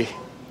society.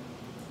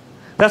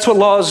 That's what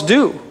laws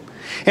do.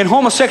 And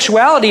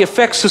homosexuality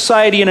affects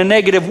society in a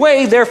negative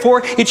way,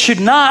 therefore it should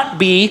not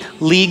be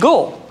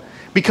legal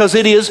because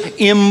it is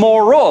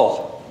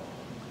immoral.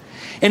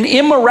 And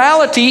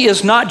immorality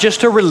is not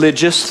just a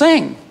religious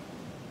thing.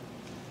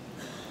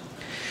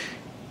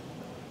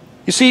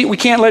 You see, we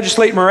can't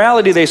legislate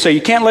morality, they say.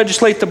 You can't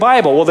legislate the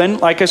Bible. Well then,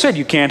 like I said,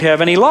 you can't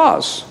have any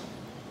laws.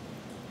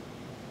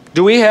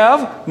 Do we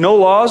have no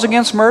laws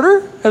against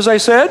murder, as I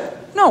said?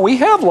 No, we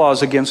have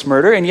laws against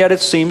murder, and yet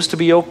it seems to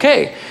be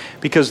okay,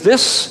 because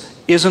this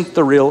isn't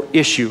the real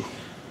issue.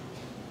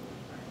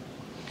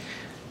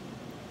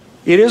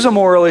 It is a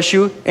moral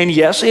issue, and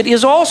yes, it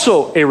is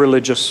also a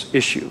religious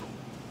issue.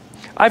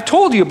 I've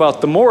told you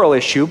about the moral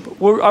issue,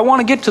 but I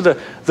want to get to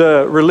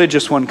the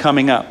religious one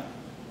coming up.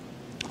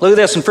 Look at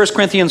this in 1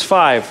 Corinthians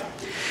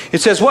 5.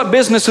 It says, what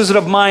business is it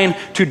of mine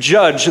to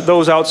judge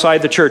those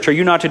outside the church? Are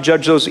you not to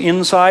judge those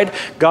inside?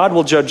 God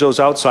will judge those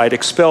outside.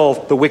 Expel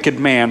the wicked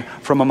man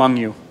from among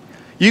you.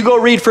 You go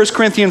read 1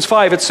 Corinthians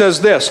 5. It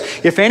says this,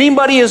 if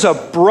anybody is a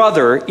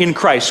brother in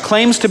Christ,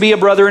 claims to be a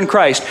brother in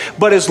Christ,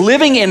 but is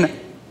living in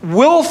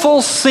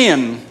willful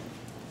sin,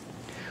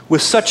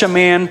 with such a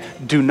man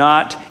do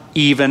not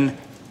even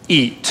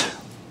eat.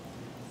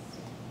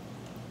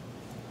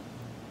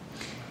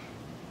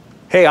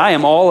 Hey, I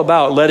am all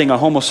about letting a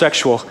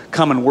homosexual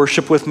come and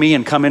worship with me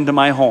and come into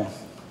my home.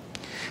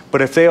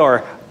 But if they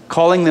are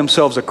calling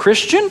themselves a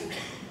Christian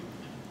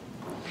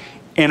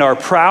and are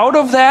proud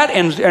of that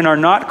and are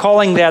not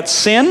calling that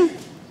sin,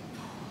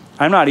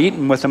 I'm not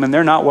eating with them and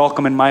they're not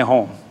welcome in my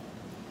home.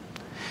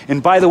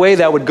 And by the way,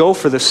 that would go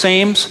for the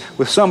same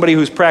with somebody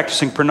who's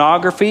practicing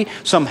pornography,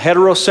 some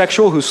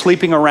heterosexual who's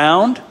sleeping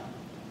around,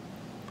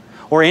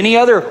 or any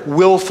other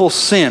willful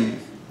sin.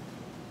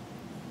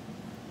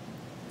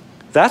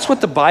 That's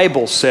what the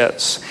Bible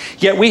says.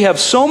 Yet we have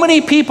so many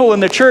people in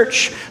the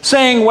church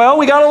saying, well,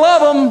 we got to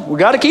love them. We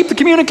got to keep the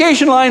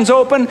communication lines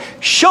open.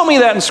 Show me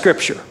that in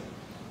Scripture.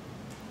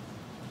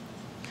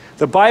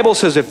 The Bible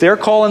says if they're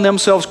calling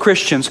themselves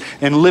Christians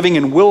and living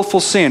in willful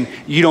sin,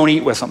 you don't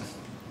eat with them.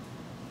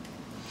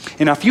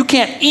 And if you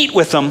can't eat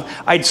with them,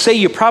 I'd say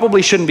you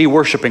probably shouldn't be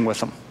worshiping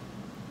with them.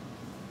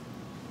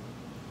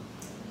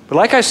 But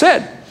like I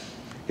said,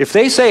 if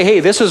they say, hey,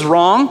 this is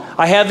wrong,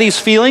 I have these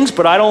feelings,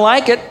 but I don't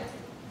like it,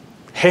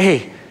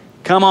 hey,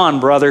 come on,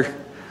 brother.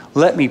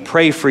 Let me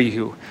pray for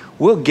you.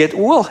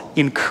 We'll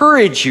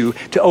encourage you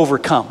to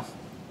overcome.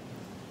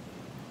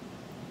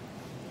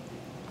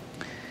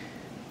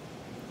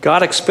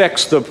 God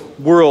expects the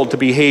world to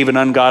behave in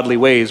ungodly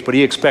ways, but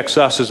He expects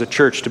us as a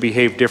church to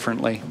behave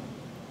differently.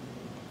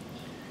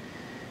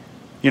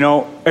 You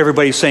know,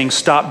 everybody's saying,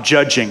 stop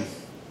judging.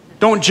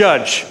 Don't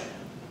judge.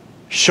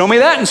 Show me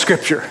that in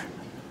Scripture.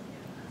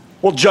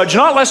 Well, judge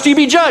not, lest ye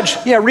be judged.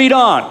 Yeah, read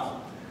on.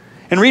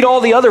 And read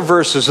all the other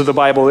verses of the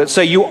Bible that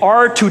say you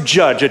are to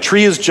judge. A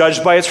tree is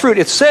judged by its fruit.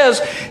 It says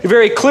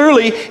very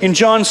clearly in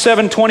John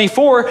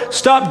 7:24,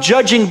 stop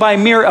judging by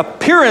mere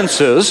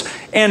appearances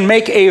and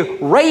make a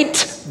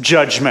right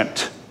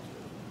judgment.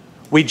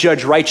 We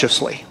judge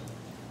righteously.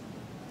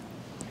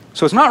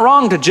 So it's not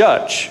wrong to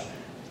judge.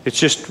 It's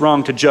just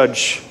wrong to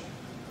judge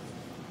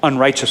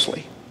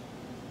unrighteously.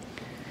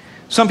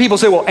 Some people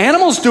say, well,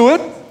 animals do it.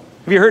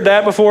 Have you heard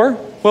that before?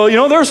 Well, you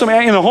know, there's some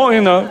in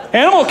the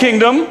animal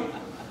kingdom.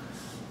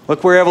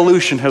 Look where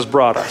evolution has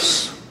brought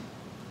us.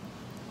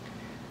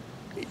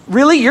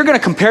 Really? You're going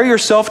to compare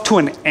yourself to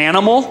an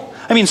animal?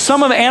 I mean,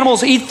 some of the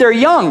animals eat their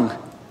young.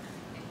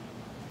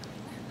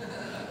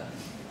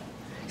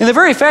 And the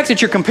very fact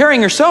that you're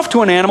comparing yourself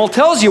to an animal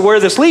tells you where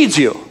this leads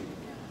you.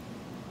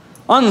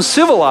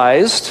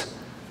 Uncivilized.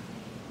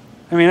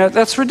 I mean,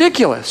 that's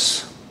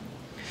ridiculous.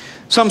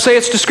 Some say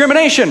it's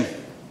discrimination.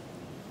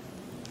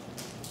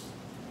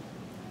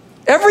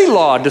 Every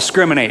law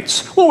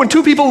discriminates. Well, when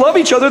two people love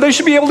each other, they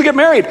should be able to get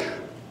married.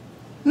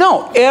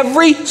 No,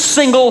 every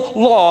single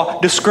law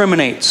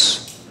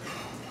discriminates.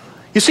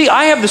 You see,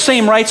 I have the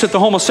same rights that the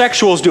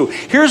homosexuals do.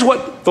 Here's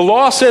what the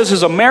law says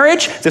is a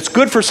marriage that's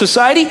good for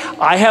society.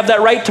 I have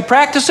that right to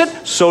practice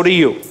it. So do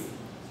you.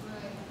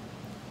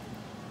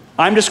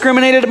 I'm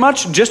discriminated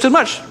just as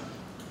much.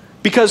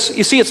 Because,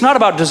 you see, it's not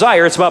about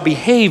desire, it's about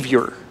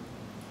behavior.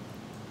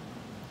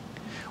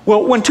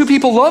 Well, when two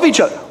people love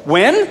each other,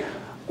 when?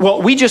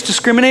 Well, we just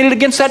discriminated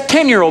against that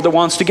 10-year-old that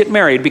wants to get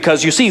married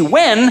because, you see,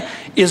 when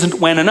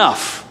isn't when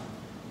enough.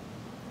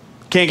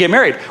 Can't get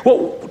married.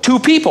 Well, two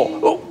people.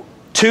 Well,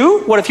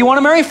 two? What if you want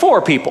to marry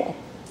 4 people?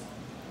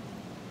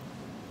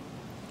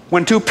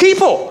 When 2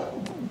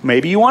 people,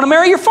 maybe you want to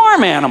marry your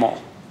farm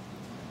animal.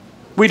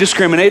 We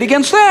discriminate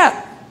against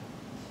that.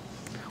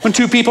 When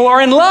 2 people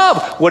are in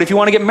love, what if you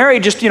want to get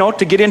married just,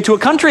 to get into a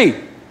country?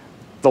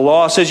 The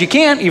law says you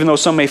can't, even though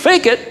some may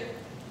fake it.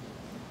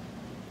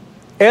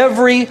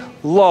 Every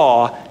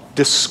law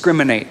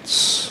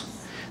discriminates.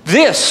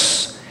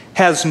 This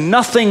has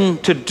nothing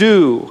to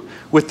do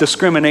with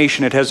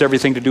discrimination. It has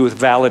everything to do with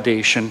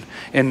validation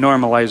and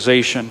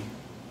normalization.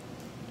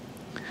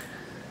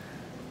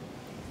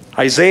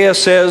 Isaiah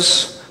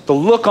says, the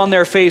look on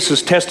their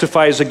faces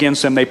testifies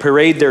against them. They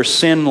parade their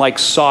sin like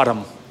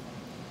Sodom.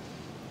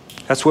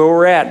 That's where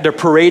we're at. They're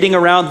parading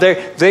around.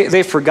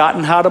 They've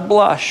forgotten how to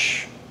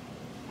blush.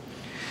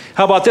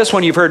 How about this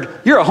one you've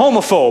heard? You're a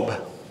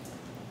homophobe.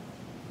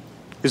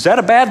 Is that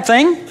a bad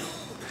thing?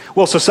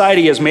 Well,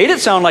 society has made it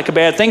sound like a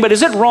bad thing, but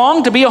is it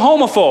wrong to be a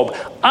homophobe?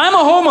 I'm a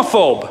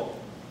homophobe.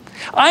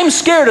 I'm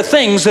scared of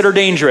things that are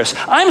dangerous.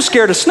 I'm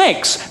scared of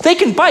snakes. They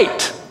can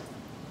bite.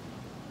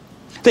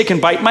 They can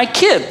bite my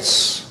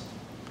kids.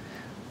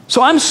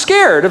 So I'm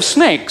scared of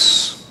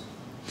snakes.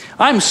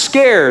 I'm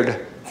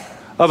scared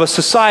of a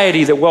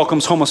society that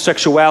welcomes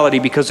homosexuality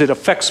because it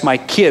affects my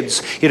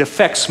kids. It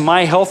affects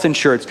my health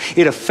insurance.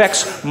 It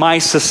affects my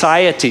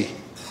society.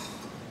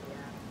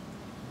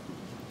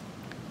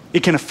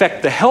 It can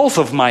affect the health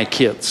of my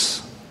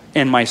kids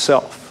and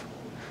myself.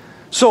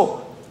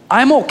 So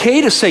I'm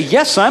okay to say,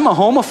 yes, I'm a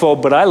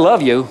homophobe, but I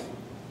love you.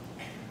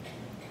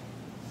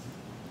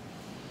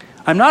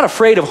 I'm not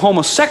afraid of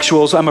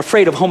homosexuals. I'm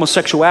afraid of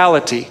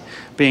homosexuality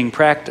being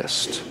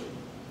practiced.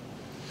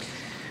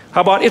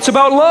 How about it's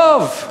about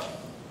love?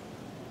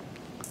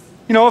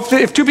 You know,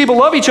 if two people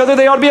love each other,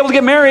 they ought to be able to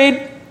get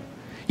married.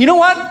 You know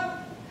what?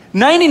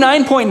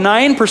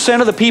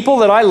 99.9% of the people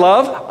that I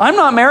love, I'm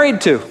not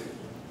married to.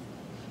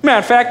 Matter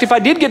of fact, if I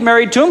did get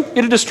married to them,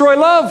 it'd destroy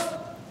love.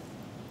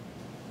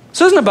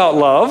 This isn't about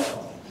love.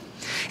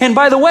 And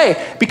by the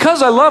way,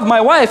 because I love my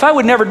wife, I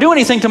would never do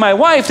anything to my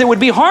wife that would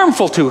be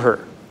harmful to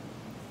her.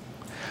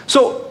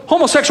 So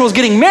homosexuals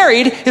getting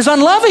married is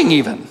unloving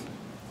even.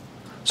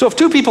 So if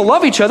two people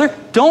love each other,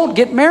 don't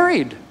get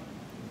married.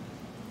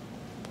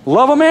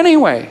 Love them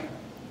anyway.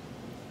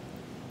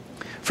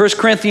 1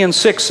 Corinthians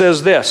 6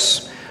 says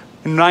this,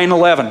 in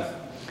 9:11.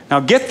 Now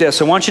get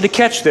this, I want you to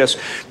catch this.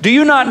 Do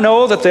you not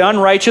know that the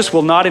unrighteous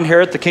will not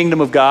inherit the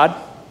kingdom of God?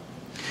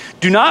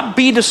 Do not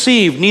be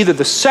deceived, neither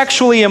the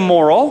sexually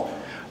immoral,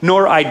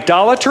 nor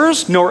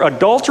idolaters, nor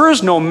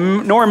adulterers,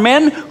 nor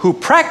men who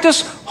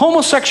practice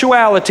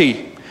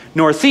homosexuality,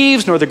 nor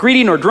thieves, nor the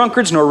greedy, nor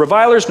drunkards, nor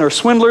revilers, nor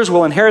swindlers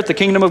will inherit the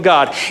kingdom of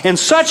God. And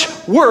such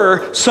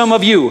were some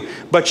of you,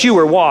 but you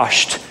were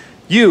washed.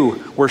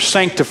 You were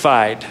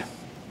sanctified.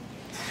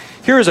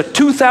 Here is a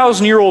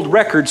 2,000-year-old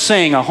record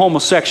saying a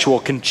homosexual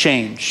can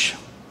change.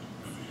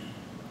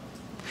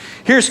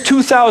 Here's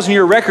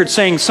 2,000-year record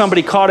saying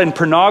somebody caught in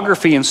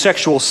pornography and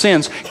sexual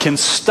sins can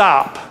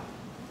stop.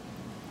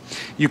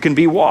 You can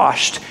be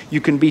washed.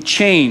 You can be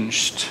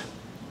changed.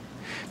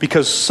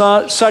 Because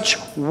such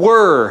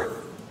were,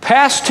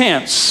 past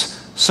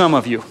tense, some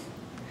of you.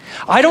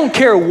 I don't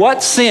care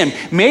what sin.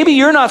 Maybe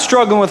you're not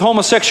struggling with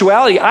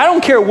homosexuality. I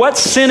don't care what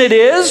sin it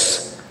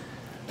is.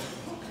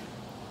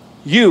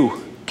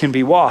 You can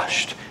be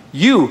washed.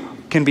 You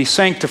can be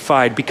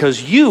sanctified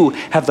because you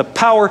have the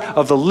power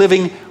of the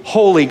living,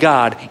 holy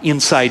God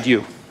inside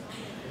you.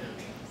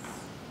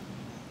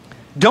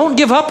 Don't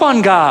give up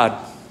on God.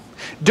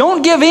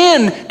 Don't give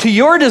in to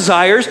your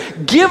desires.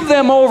 Give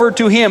them over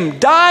to Him.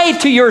 Die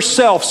to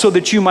yourself so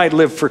that you might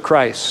live for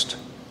Christ.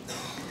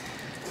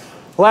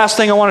 Last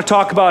thing I want to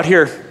talk about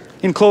here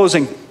in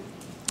closing.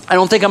 I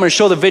don't think I'm going to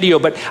show the video,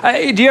 but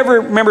do you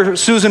ever remember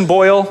Susan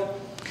Boyle?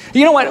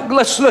 You know what?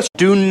 Let's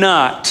do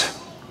not,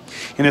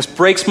 and this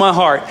breaks my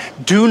heart,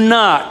 do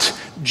not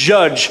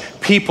judge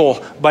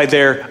people by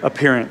their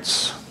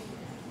appearance.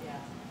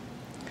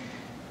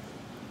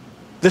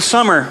 This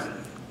summer,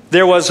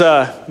 there was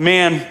a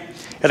man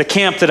at a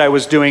camp that I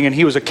was doing, and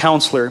he was a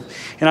counselor.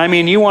 And I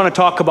mean, you want to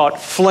talk about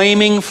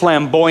flaming,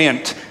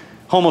 flamboyant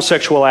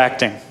homosexual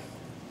acting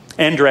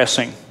and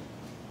dressing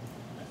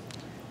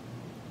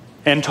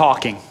and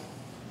talking.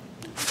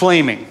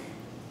 Flaming.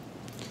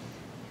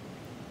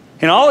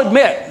 And I'll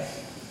admit,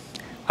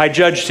 I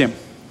judged him.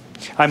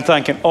 I'm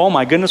thinking, oh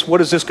my goodness, what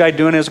is this guy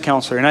doing as a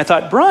counselor? And I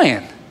thought,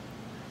 Brian,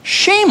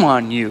 shame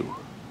on you.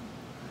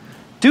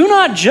 Do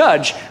not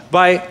judge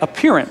by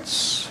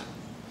appearance.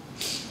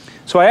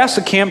 So I asked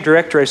the camp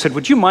director, I said,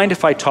 would you mind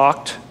if I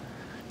talked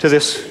to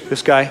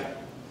this guy?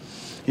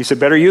 He said,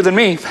 better you than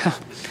me.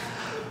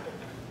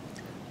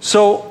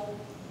 So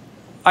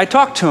I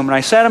talked to him and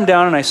I sat him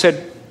down and I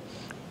said,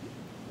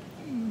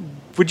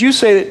 would you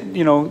say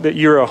that, that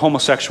you're a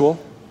homosexual?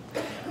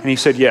 And he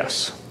said,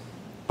 yes,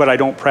 but I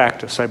don't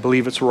practice. I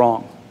believe it's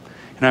wrong.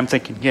 And I'm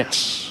thinking,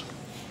 yes.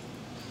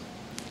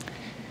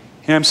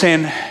 And I'm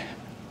saying,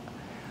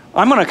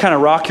 I'm going to kind of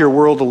rock your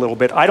world a little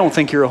bit. I don't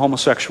think you're a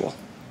homosexual.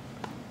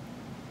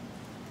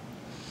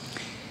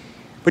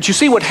 But you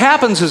see, what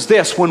happens is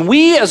this. When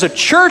we as a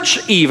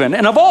church even,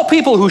 and of all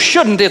people who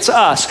shouldn't, it's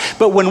us.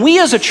 But when we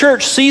as a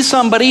church see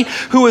somebody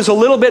who is a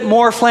little bit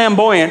more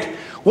flamboyant,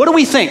 what do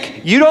we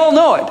think? You don't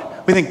know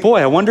it. We think,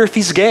 boy, I wonder if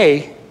he's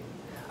gay.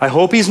 I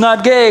hope he's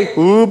not gay.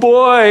 Ooh,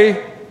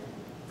 boy.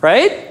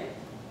 Right?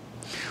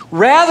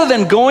 Rather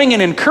than going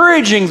and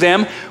encouraging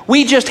them,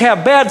 we just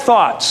have bad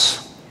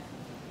thoughts.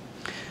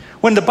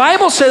 When the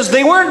Bible says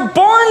they weren't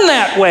born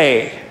that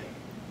way,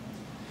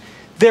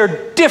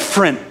 they're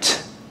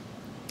different.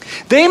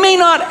 They may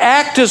not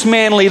act as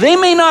manly. They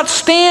may not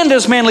stand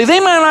as manly. They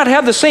may not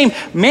have the same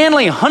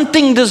manly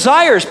hunting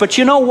desires. But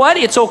you know what?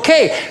 It's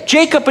okay.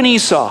 Jacob and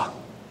Esau.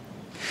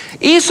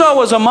 Esau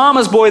was a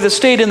mama's boy that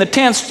stayed in the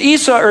tents.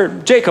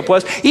 Jacob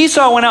was.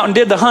 Esau went out and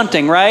did the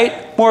hunting,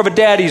 right? More of a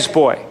daddy's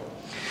boy.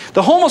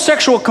 The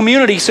homosexual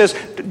community says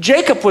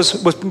Jacob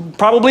was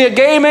probably a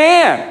gay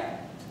man.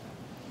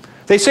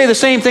 They say the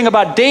same thing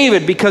about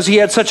David because he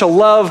had such a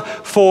love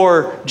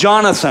for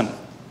Jonathan.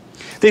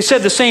 They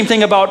said the same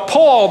thing about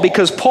Paul,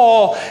 because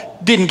Paul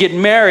didn't get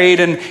married,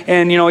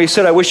 and he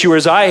said, I wish you were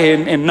as I,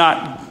 and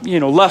not,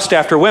 lust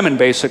after women,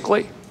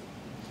 basically.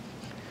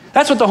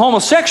 That's what the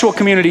homosexual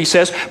community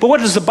says. But what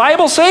does the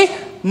Bible say?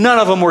 None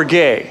of them were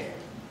gay.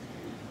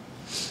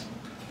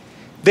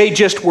 They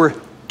just were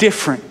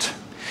different.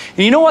 And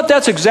you know what?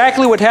 That's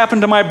exactly what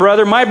happened to my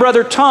brother. My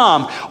brother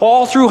Tom,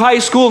 all through high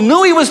school,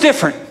 knew he was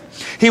different.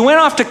 He went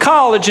off to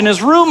college, and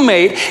his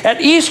roommate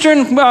at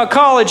Eastern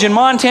College in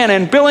Montana,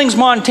 in Billings,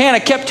 Montana,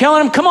 kept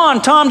telling him, come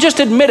on, Tom, just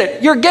admit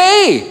it. You're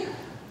gay.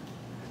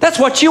 That's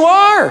what you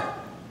are.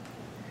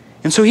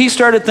 And so he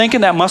started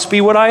thinking, that must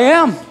be what I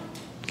am.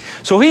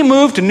 So he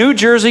moved to New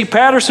Jersey,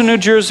 Patterson, New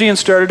Jersey, and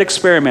started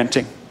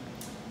experimenting.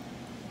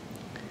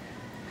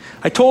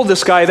 I told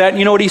this guy that, and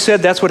you know what he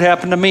said? That's what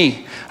happened to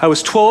me. I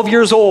was 12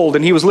 years old,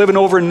 and he was living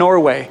over in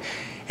Norway.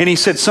 And he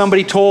said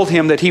somebody told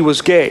him that he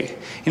was gay.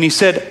 And he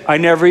said, I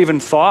never even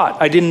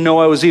thought. I didn't know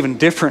I was even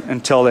different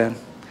until then.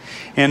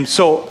 And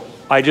so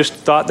I just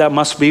thought that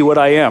must be what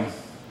I am.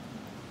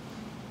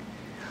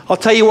 I'll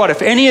tell you what,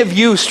 if any of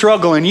you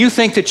struggle and you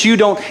think that you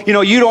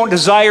don't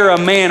desire a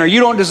man, or you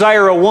don't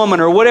desire a woman,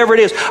 or whatever it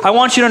is, I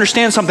want you to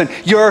understand something.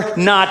 You're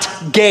not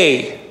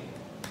gay.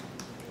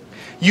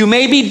 You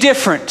may be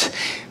different,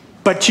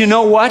 but you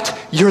know what?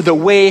 You're the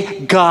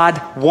way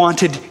God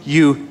wanted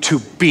you to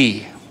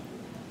be.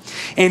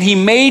 And He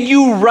made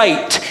you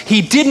right.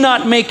 He did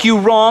not make you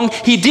wrong.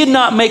 He did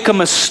not make a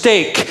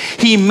mistake.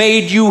 He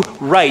made you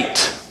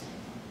right.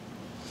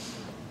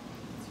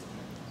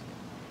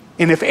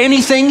 And if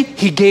anything,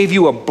 He gave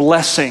you a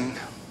blessing.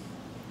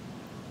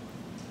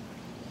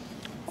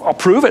 I'll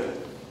prove it.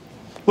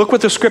 Look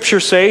what the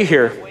scriptures say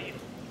here.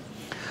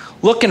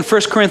 Look in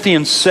 1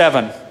 Corinthians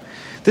 7.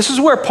 This is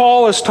where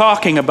Paul is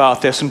talking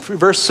about this. In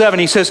verse 7,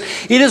 he says,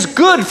 it is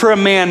good for a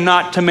man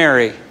not to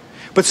marry.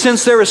 But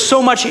since there is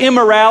so much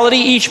immorality,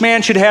 each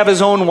man should have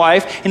his own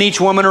wife, and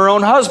each woman her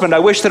own husband. I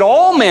wish that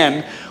all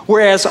men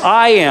were as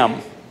I am.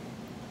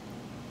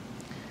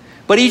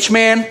 But each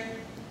man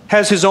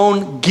has his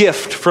own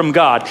gift from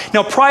God.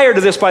 Now, prior to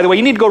this, by the way,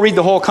 you need to go read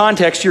the whole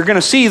context. You're going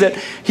to see that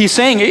he's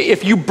saying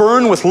if you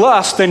burn with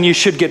lust, then you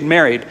should get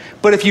married.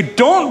 But if you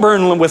don't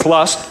burn with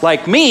lust,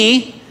 like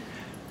me,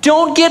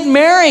 don't get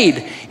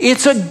married.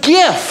 It's a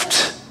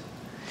gift.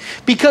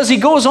 Because he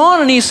goes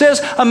on and he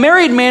says, a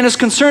married man is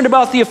concerned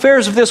about the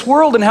affairs of this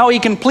world and how he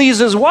can please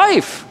his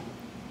wife.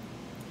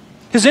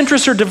 His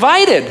interests are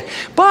divided.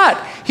 But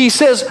he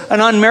says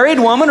an unmarried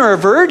woman or a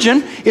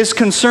virgin is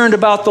concerned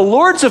about the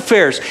Lord's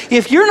affairs.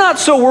 If you're not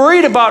so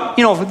worried about,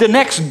 the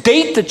next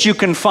date that you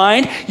can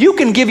find, you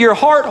can give your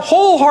heart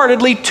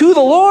wholeheartedly to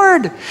the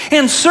Lord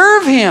and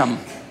serve Him.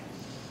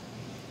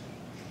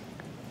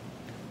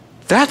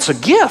 That's a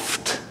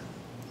gift.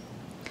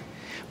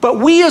 But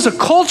we as a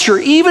culture,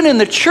 even in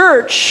the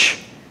church,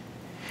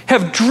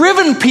 have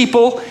driven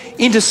people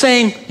into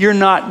saying, you're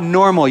not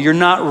normal, you're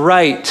not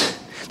right.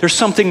 There's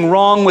something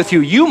wrong with you.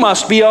 You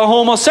must be a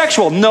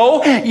homosexual.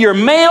 No, you're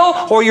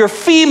male or you're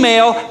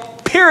female,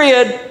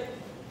 period.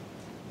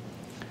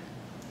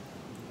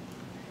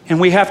 And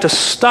we have to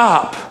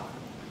stop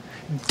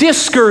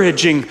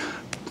discouraging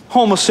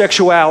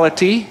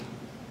homosexuality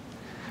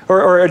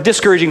or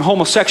discouraging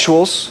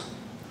homosexuals.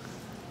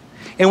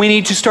 And we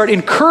need to start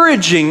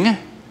encouraging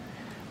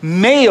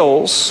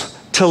males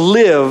to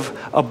live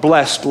a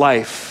blessed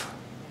life.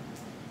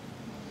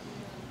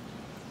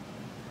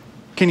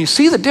 Can you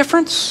see the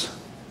difference?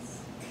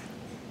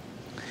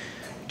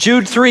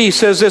 Jude 3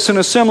 says this, in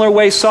a similar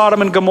way,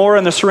 Sodom and Gomorrah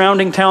and the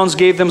surrounding towns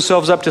gave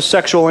themselves up to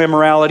sexual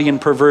immorality and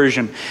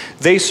perversion.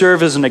 They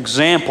serve as an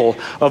example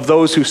of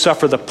those who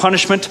suffer the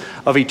punishment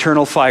of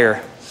eternal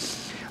fire.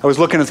 I was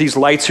looking at these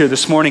lights here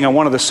this morning on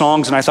one of the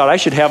songs, and I thought I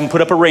should have them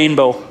put up a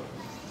rainbow.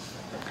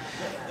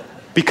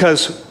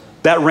 Because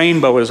that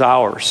rainbow is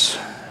ours.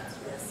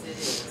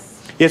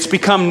 It's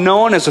become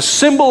known as a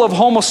symbol of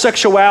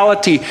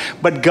homosexuality,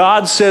 but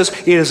God says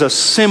it is a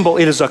symbol,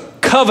 it is a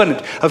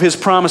covenant of His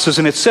promises.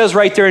 And it says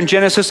right there in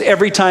Genesis,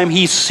 every time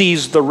He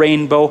sees the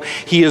rainbow,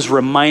 He is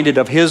reminded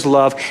of His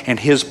love and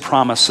His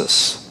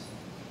promises.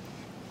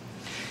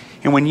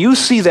 And when you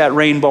see that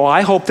rainbow,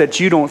 I hope that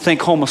you don't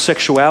think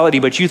homosexuality,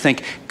 but you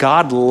think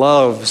God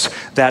loves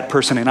that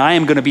person, and I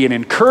am going to be an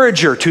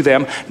encourager to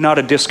them, not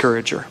a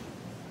discourager.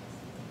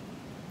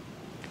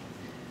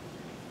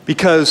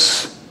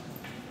 Because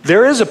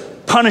there is a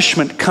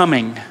punishment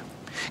coming.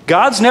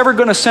 God's never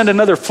going to send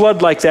another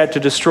flood like that to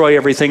destroy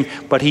everything,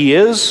 but He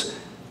is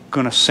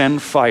going to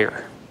send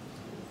fire.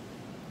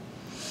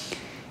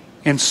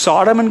 And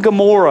Sodom and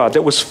Gomorrah,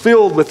 that was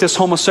filled with this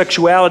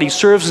homosexuality,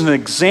 serves as an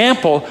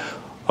example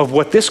of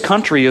what this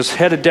country is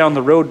headed down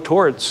the road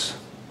towards.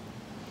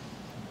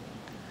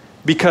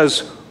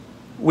 Because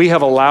we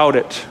have allowed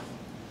it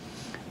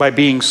by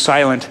being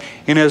silent.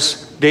 And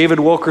as David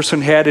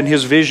Wilkerson had in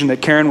his vision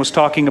that Karen was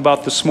talking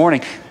about this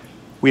morning,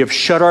 we have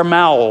shut our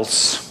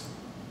mouths.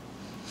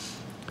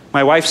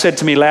 My wife said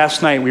to me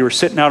last night, we were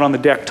sitting out on the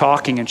deck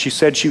talking, and she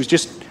said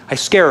I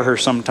scare her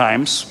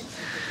sometimes.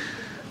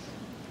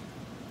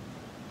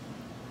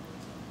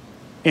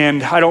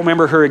 And I don't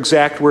remember her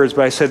exact words,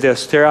 but I said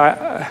this,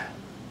 Tara,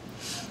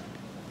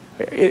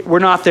 we're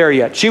not there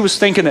yet. She was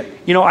thinking that,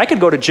 I could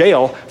go to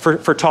jail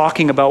for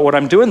talking about what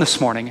I'm doing this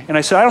morning. And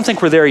I said, I don't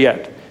think we're there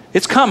yet.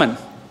 It's coming.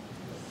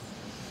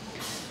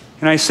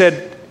 And I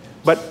said,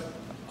 but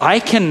I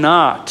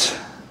cannot,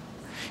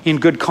 in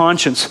good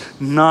conscience,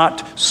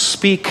 not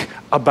speak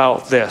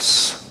about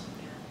this.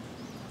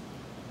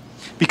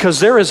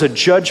 Because there is a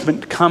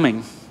judgment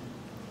coming,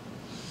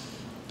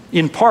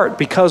 in part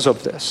because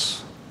of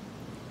this.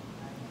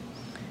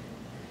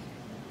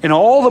 And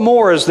all the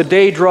more as the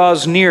day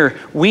draws near,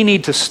 we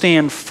need to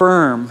stand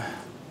firm,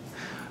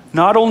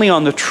 not only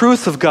on the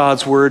truth of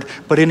God's word,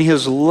 but in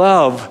His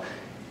love.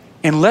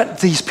 And let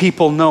these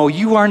people know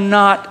you are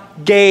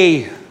not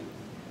gay.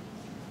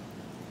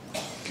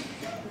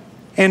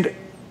 And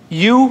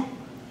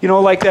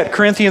like that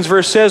Corinthians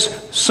verse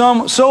says,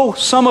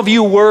 some of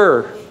you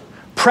were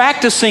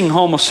practicing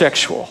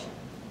homosexual.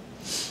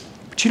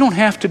 But you don't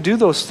have to do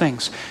those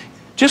things.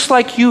 Just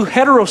like you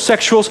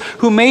heterosexuals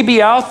who may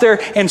be out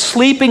there and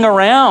sleeping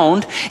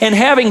around and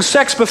having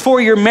sex before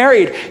you're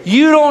married,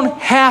 you don't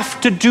have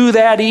to do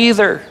that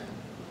either.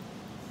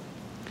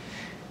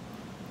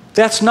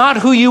 That's not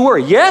who you were.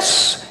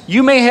 Yes,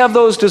 you may have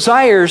those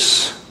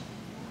desires,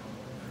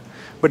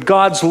 but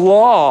God's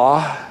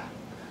law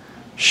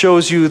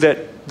shows you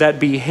that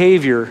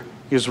behavior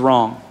is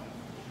wrong.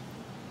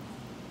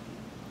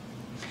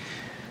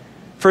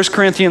 1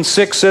 Corinthians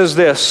 6 says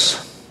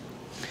this,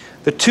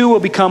 the two will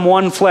become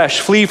one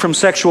flesh. Flee from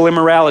sexual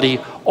immorality.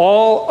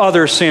 All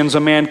other sins a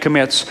man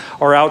commits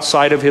are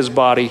outside of his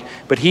body,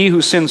 but he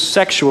who sins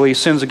sexually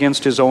sins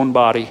against his own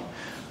body.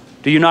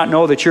 Do you not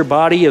know that your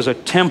body is a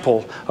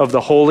temple of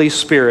the Holy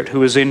Spirit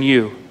who is in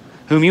you,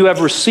 whom you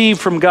have received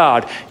from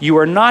God? You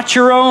are not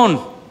your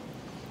own.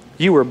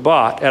 You were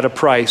bought at a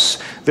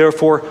price.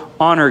 Therefore,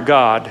 honor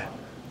God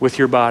with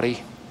your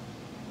body.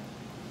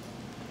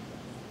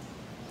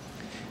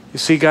 You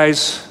see,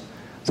 guys,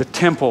 the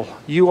temple,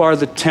 you are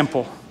the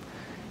temple.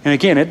 And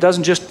again, it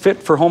doesn't just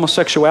fit for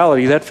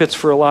homosexuality, that fits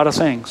for a lot of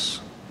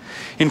things.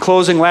 In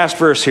closing, last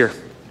verse here.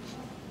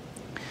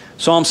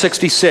 Psalm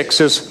 66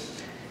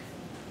 says,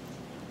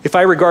 if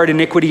I regard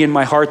iniquity in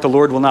my heart, the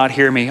Lord will not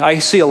hear me. I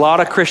see a lot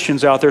of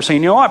Christians out there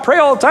saying, I pray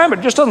all the time, but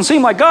it just doesn't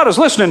seem like God is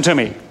listening to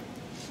me.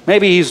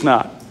 Maybe He's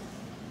not.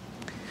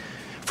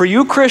 For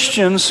you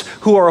Christians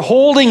who are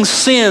holding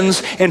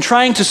sins and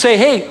trying to say,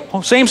 hey,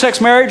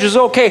 same-sex marriage is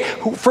okay.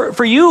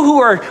 For you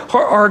who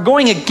are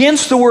going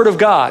against the Word of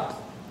God,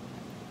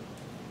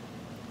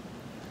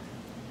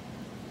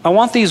 I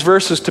want these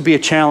verses to be a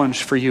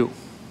challenge for you.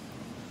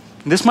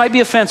 This might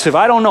be offensive,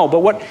 I don't know,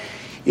 but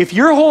if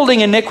you're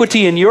holding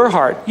iniquity in your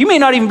heart, you may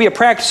not even be a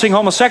practicing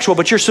homosexual,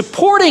 but you're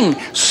supporting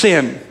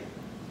sin.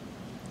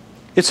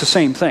 It's the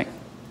same thing.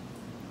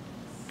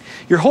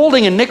 You're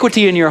holding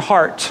iniquity in your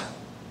heart.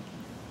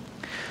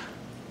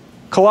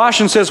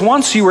 Colossians says,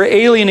 once you were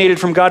alienated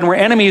from God and were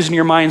enemies in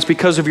your minds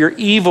because of your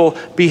evil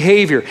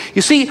behavior.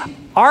 You see,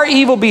 our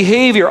evil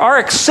behavior, our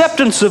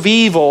acceptance of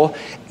evil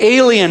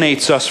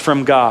alienates us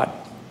from God.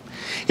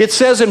 It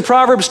says in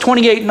Proverbs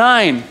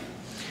 28:9,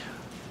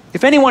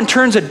 if anyone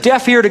turns a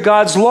deaf ear to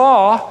God's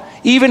law,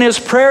 even his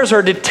prayers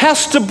are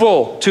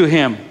detestable to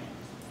Him.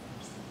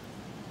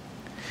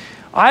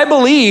 I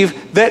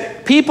believe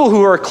that people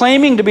who are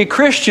claiming to be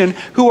Christian,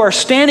 who are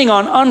standing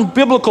on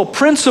unbiblical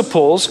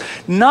principles,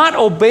 not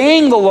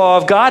obeying the law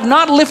of God,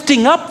 not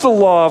lifting up the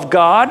law of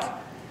God,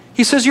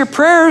 He says your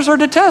prayers are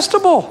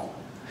detestable.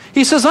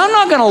 He says, I'm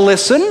not going to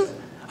listen.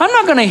 I'm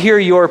not going to hear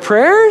your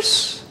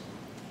prayers.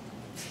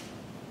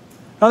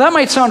 Now that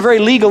might sound very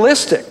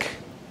legalistic.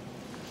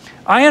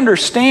 I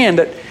understand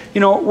that,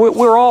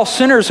 we're all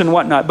sinners and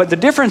whatnot, but the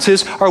difference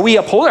is, are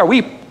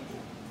we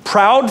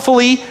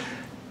proudly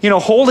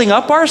holding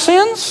up our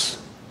sins?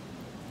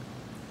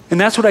 And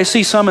that's what I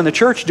see some in the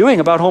church doing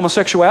about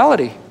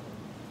homosexuality.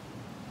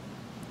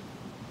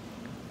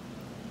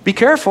 Be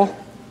careful.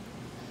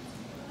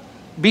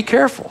 Be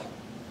careful.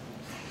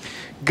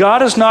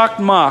 God is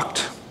not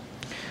mocked.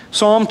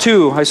 Psalm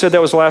 2, I said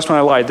that was the last one,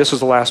 I lied. This is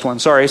the last one.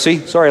 Sorry,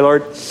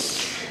 Lord.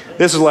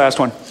 This is the last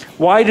one.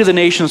 Why do the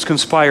nations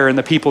conspire and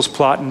the peoples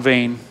plot in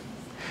vain?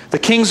 The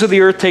kings of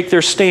the earth take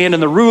their stand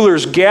and the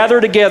rulers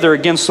gather together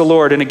against the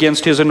Lord and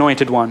against His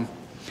anointed one.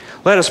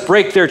 Let us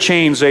break their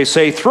chains, they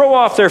say. Throw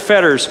off their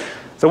fetters.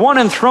 The one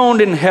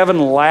enthroned in heaven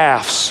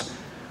laughs.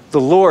 The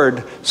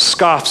Lord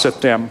scoffs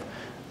at them.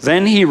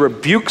 Then He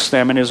rebukes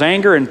them in His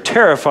anger and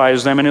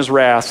terrifies them in His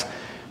wrath,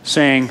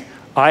 saying,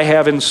 I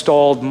have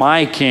installed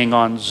my king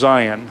on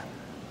Zion,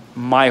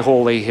 my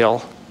holy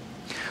hill.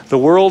 The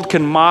world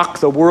can mock,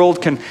 the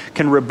world can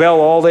rebel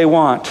all they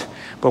want,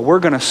 but we're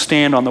going to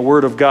stand on the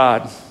Word of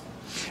God.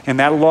 And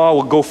that law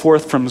will go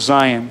forth from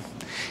Zion,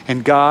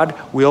 and God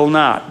will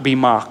not be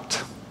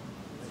mocked.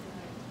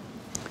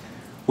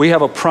 We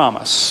have a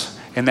promise,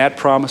 and that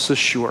promise is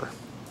sure.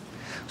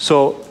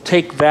 So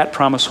take that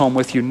promise home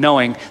with you,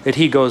 knowing that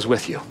He goes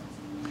with you.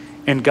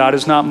 And God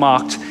is not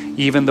mocked,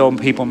 even though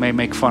people may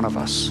make fun of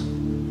us.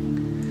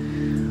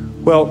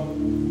 Well,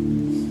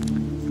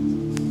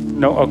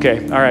 No?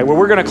 Okay. All right. Well,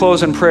 we're going to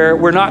close in prayer.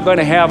 We're not going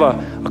to have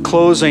a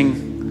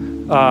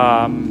closing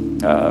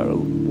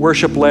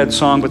worship-led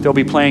song, but they'll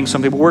be playing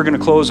something. But we're going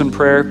to close in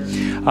prayer.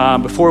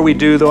 Before we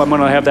do, though, I'm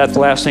going to have that the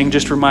last thing.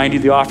 Just remind you,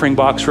 the offering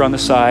box are on the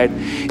side.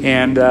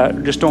 And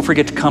just don't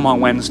forget to come on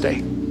Wednesday.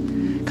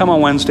 Come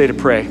on Wednesday to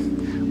pray.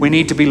 We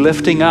need to be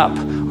lifting up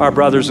our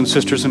brothers and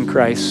sisters in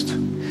Christ.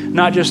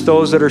 Not just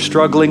those that are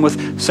struggling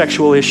with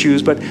sexual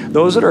issues, but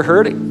those that are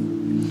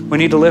hurting. We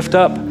need to lift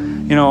up,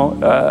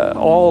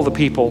 all the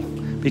people,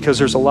 because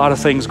there's a lot of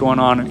things going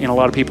on in a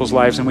lot of people's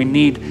lives, and we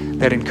need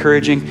that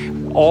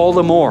encouraging. All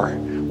the more,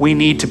 we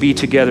need to be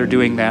together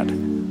doing that.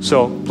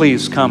 So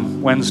please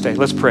come Wednesday.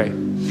 Let's pray.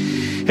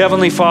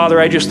 Heavenly Father,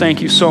 I just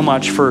thank you so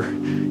much for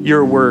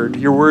your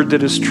word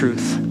that is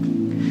truth.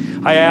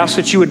 I ask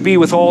that you would be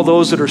with all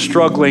those that are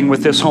struggling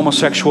with this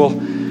homosexual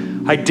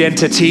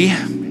identity,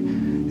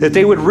 that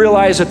they would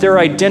realize that their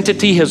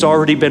identity has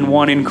already been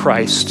won in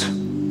Christ.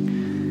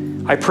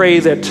 I pray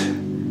that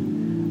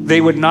they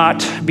would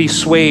not be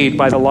swayed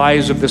by the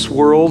lies of this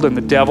world and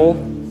the devil,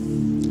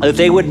 that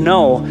they would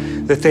know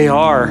that they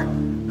are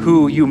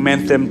who you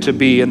meant them to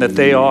be, and that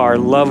they are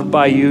loved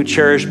by you,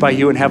 cherished by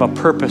you, and have a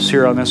purpose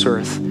here on this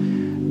earth,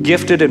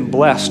 gifted and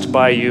blessed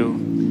by you.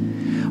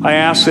 I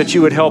ask that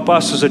you would help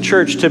us as a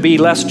church to be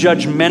less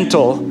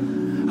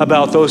judgmental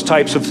about those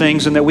types of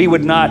things, and that we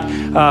would not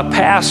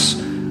pass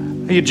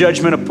a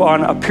judgment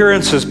upon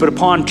appearances, but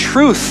upon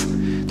truth,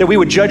 that we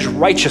would judge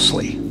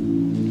righteously.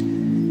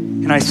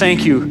 And I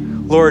thank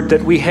you, Lord,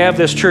 that we have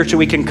this church that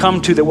we can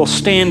come to that will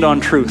stand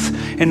on truth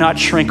and not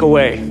shrink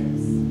away.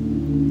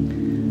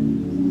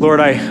 Lord,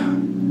 I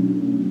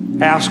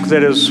ask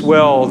that as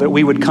well, that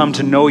we would come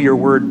to know your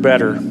word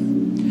better,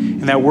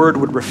 and that word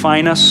would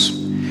refine us,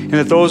 and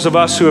that those of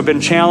us who have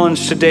been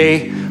challenged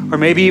today, or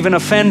maybe even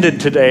offended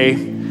today,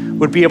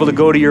 would be able to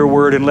go to your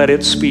word and let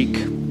it speak.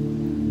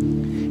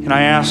 And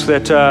I ask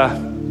that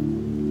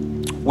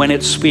when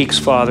it speaks,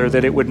 Father,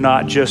 that it would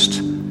not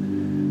just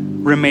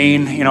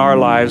remain in our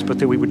lives, but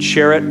that we would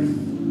share it,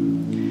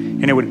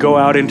 and it would go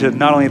out into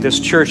not only this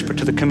church, but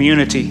to the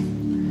community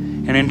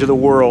and into the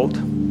world.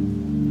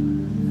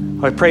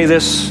 I pray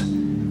this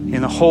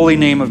in the holy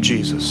name of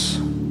Jesus.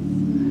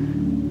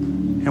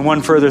 And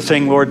one further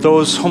thing, Lord,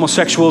 those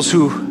homosexuals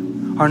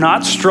who are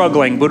not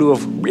struggling, but who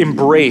have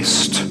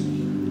embraced,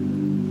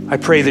 I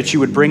pray that you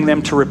would bring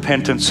them to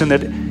repentance, and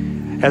that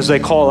as they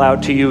call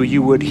out to you,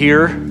 you would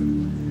hear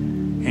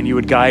and you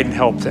would guide and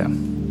help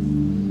them.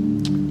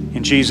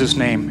 In Jesus'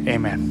 name,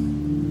 amen.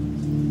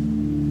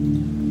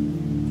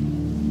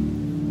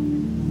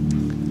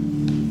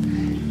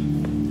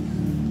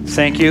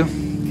 Thank you.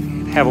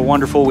 Have a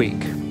wonderful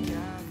week.